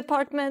astronaut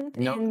department.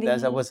 No,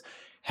 I was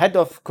head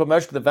of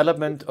commercial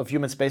development of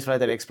human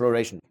spaceflight and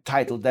exploration.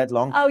 Titled that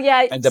long. Oh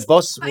yeah, and the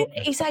boss.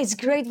 ESA is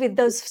great with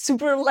those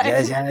super long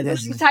yes.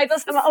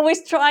 titles. I'm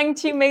always trying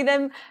to make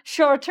them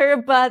shorter,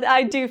 but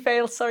I do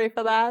fail. Sorry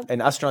for that.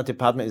 An astronaut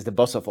department is the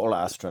boss of all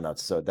astronauts,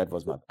 so that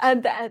was my.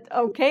 And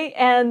okay.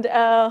 And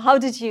how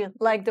did you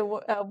like the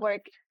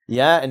work?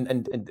 Yeah,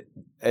 and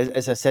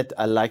as I said,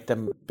 I like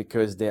them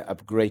because they are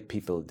great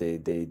people. They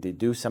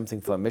do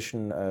something for a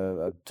mission.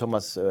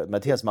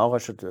 Matthias Maurer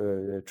should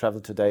travel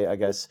today, I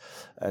guess,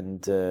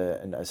 and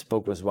I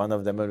spoke with one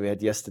of them when we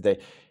had yesterday.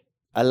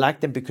 I like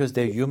them because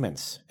they're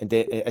humans, and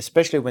they,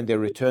 especially when they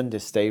return, they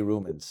stay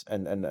humans.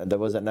 And there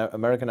was an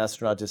American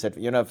astronaut who said,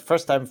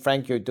 first time,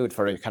 Frank, you do it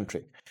for your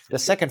country. The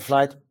second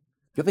flight,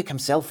 you become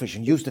selfish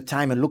and use the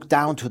time and look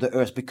down to the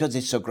earth because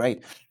it's so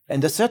great.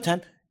 And the third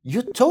time,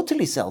 you're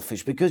totally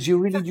selfish because you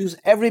really use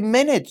every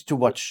minute to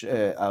watch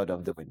out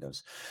of the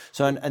windows.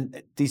 So,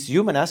 and this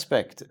human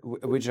aspect,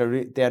 which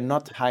they're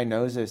not high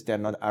noses, they're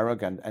not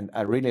arrogant, and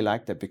I really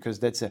like that because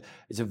it's a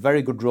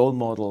very good role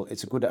model.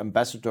 It's a good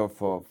ambassador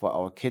for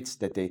our kids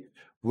that they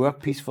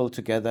work peaceful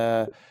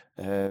together.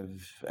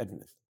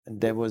 And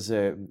there was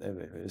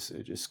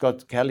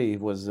Scott Kelly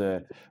was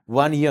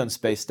 1 year on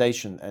space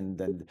station, and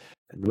then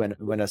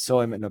when I saw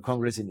him in a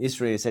congress in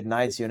Israel, he said,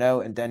 "Nice,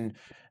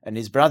 and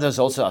his brother's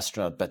also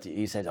astronaut, but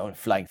he said,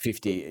 flying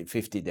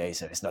 50 days,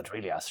 so it's not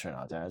really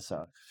astronaut."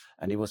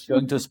 And he was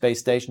going to a space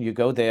station. You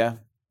go there,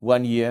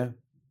 1 year,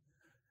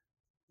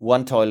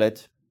 1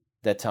 toilet,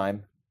 that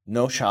time,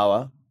 no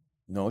shower,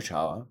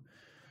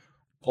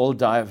 all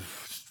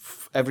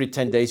dive. Every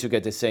 10 days you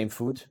get the same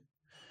food.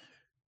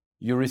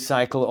 You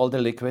recycle all the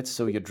liquids,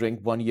 so you drink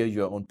 1 year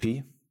your own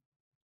pee.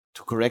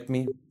 To correct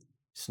me,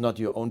 it's not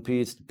your own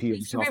pee, it's the pee of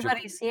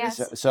everybody's,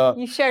 yes. So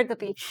you shared the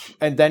pee.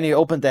 And then he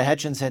opened the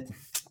hatch and said,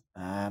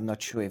 "I'm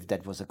not sure if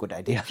that was a good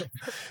idea."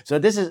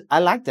 So I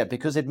like that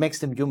because it makes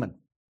them human.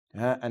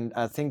 And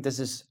I think this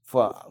is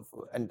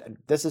and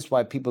this is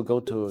why people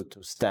go to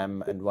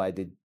STEM and why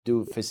they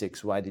do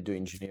physics, why they do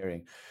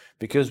engineering,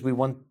 because we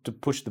want to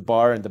push the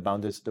bar and the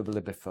boundaries a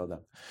little bit further.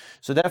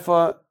 So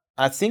therefore,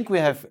 I think we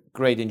have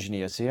great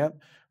engineers here.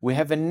 We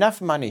have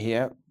enough money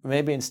here.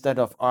 Maybe instead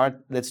of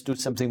art, let's do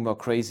something more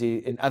crazy.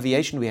 In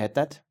aviation, we had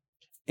that.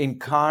 In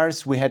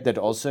cars, we had that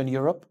also in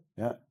Europe.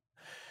 Yeah.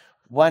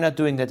 Why not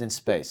doing that in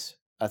space?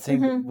 I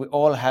think we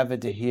all have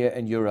it here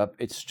in Europe.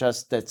 It's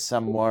just that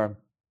some more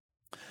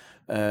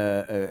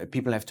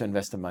people have to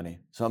invest the money.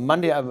 So on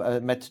Monday, I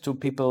met 2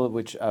 people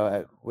which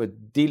were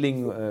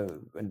dealing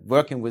and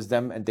working with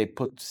them, and they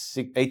put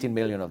 18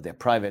 million of their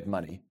private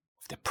money,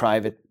 of their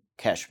private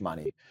cash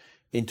money,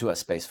 into a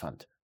space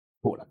fund.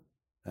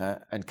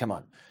 And come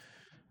on,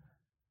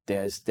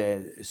 there's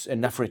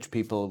enough rich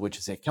people which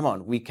say, come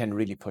on, we can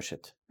really push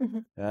it.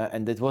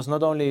 And it was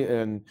not only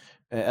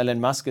Elon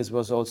Musk, it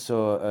was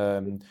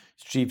also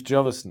Steve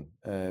Jobson,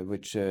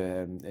 which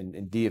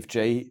in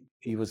DFJ,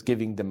 he was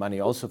giving the money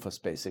also for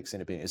SpaceX in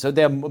the beginning. So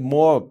there are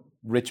more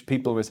rich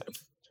people with,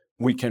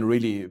 we can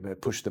really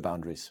push the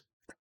boundaries.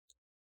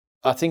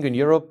 I think in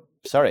Europe,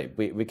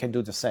 we can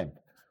do the same.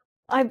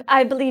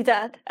 I believe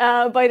that.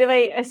 By the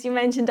way, as you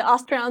mentioned, the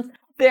astronauts,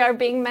 they are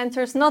being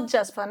mentors, not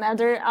just for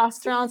other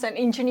astronauts and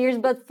engineers,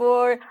 but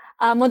for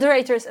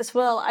moderators as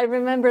well. I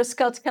remember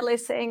Scott Kelly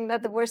saying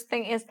that the worst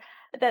thing is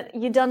that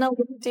you don't know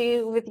what to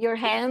do with your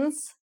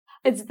hands.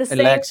 It's the same.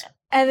 Legs.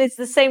 And it's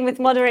the same with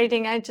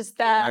moderating. I just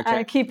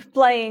keep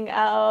playing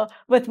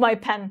with my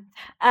pen.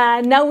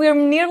 Now we're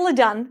nearly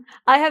done.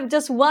 I have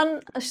just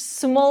one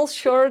small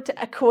short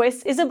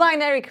quiz. It's a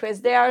binary quiz.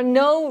 There are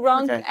no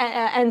wrong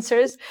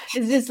answers.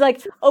 It's just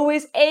like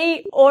always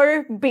A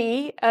or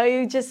B.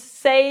 You just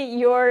say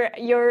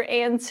your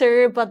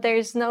answer, but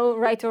there's no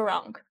right or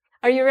wrong.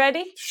 Are you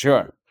ready?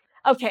 Sure.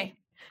 Okay.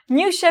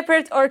 New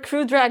Shepard or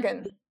Crew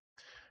Dragon?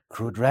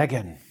 Crew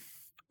Dragon.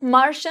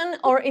 Martian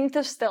or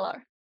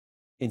Interstellar?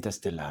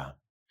 Interstellar.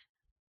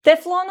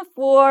 Teflon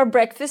for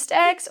breakfast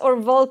eggs or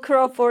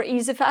Velcro for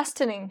easy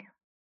fastening?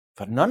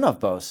 For none of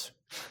those.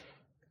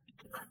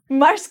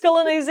 Mars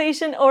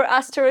colonization or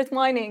asteroid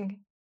mining?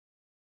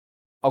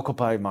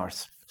 Occupy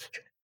Mars.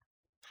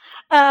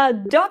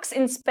 Dogs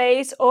in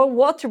space or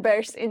water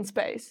bears in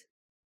space?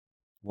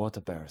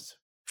 Water bears.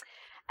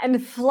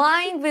 And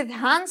flying with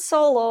Han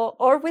Solo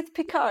or with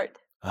Picard?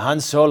 Han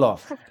Solo.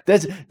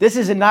 This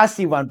is a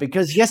nasty one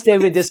because yesterday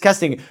we were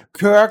discussing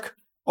Kirk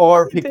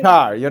or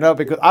Picard,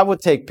 because I would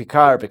take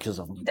Picard because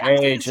of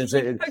age.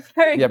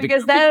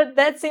 Because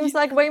that seems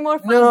like way more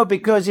fun. No,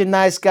 because you're a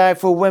nice guy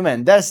for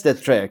women. That's the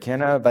trick,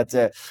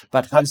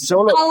 But Han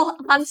Solo. Oh,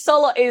 Han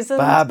Solo isn't.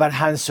 But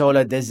Han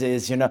Solo, this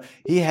is,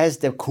 he has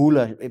the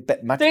cooler,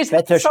 much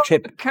better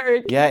ship.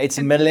 Kirk. Yeah, it's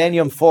a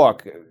Millennium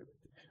Fork.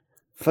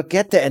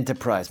 Forget the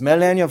Enterprise.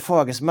 Millennium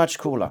Fork is much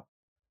cooler.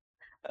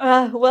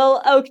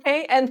 Well,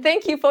 okay, and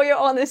thank you for your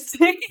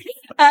honesty.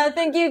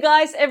 Thank you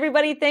guys,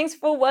 everybody. Thanks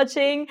for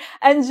watching.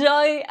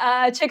 Enjoy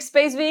Czech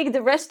Space Week,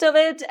 the rest of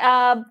it.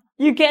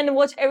 You can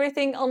watch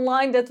everything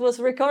online that was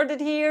recorded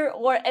here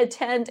or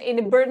attend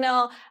in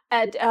Brno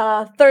at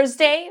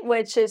Thursday,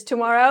 which is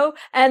tomorrow.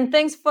 And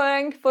thanks,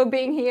 Frank, for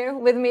being here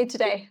with me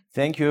today.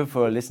 Thank you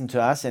for listening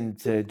to us. And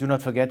do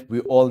not forget,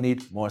 we all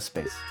need more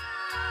space.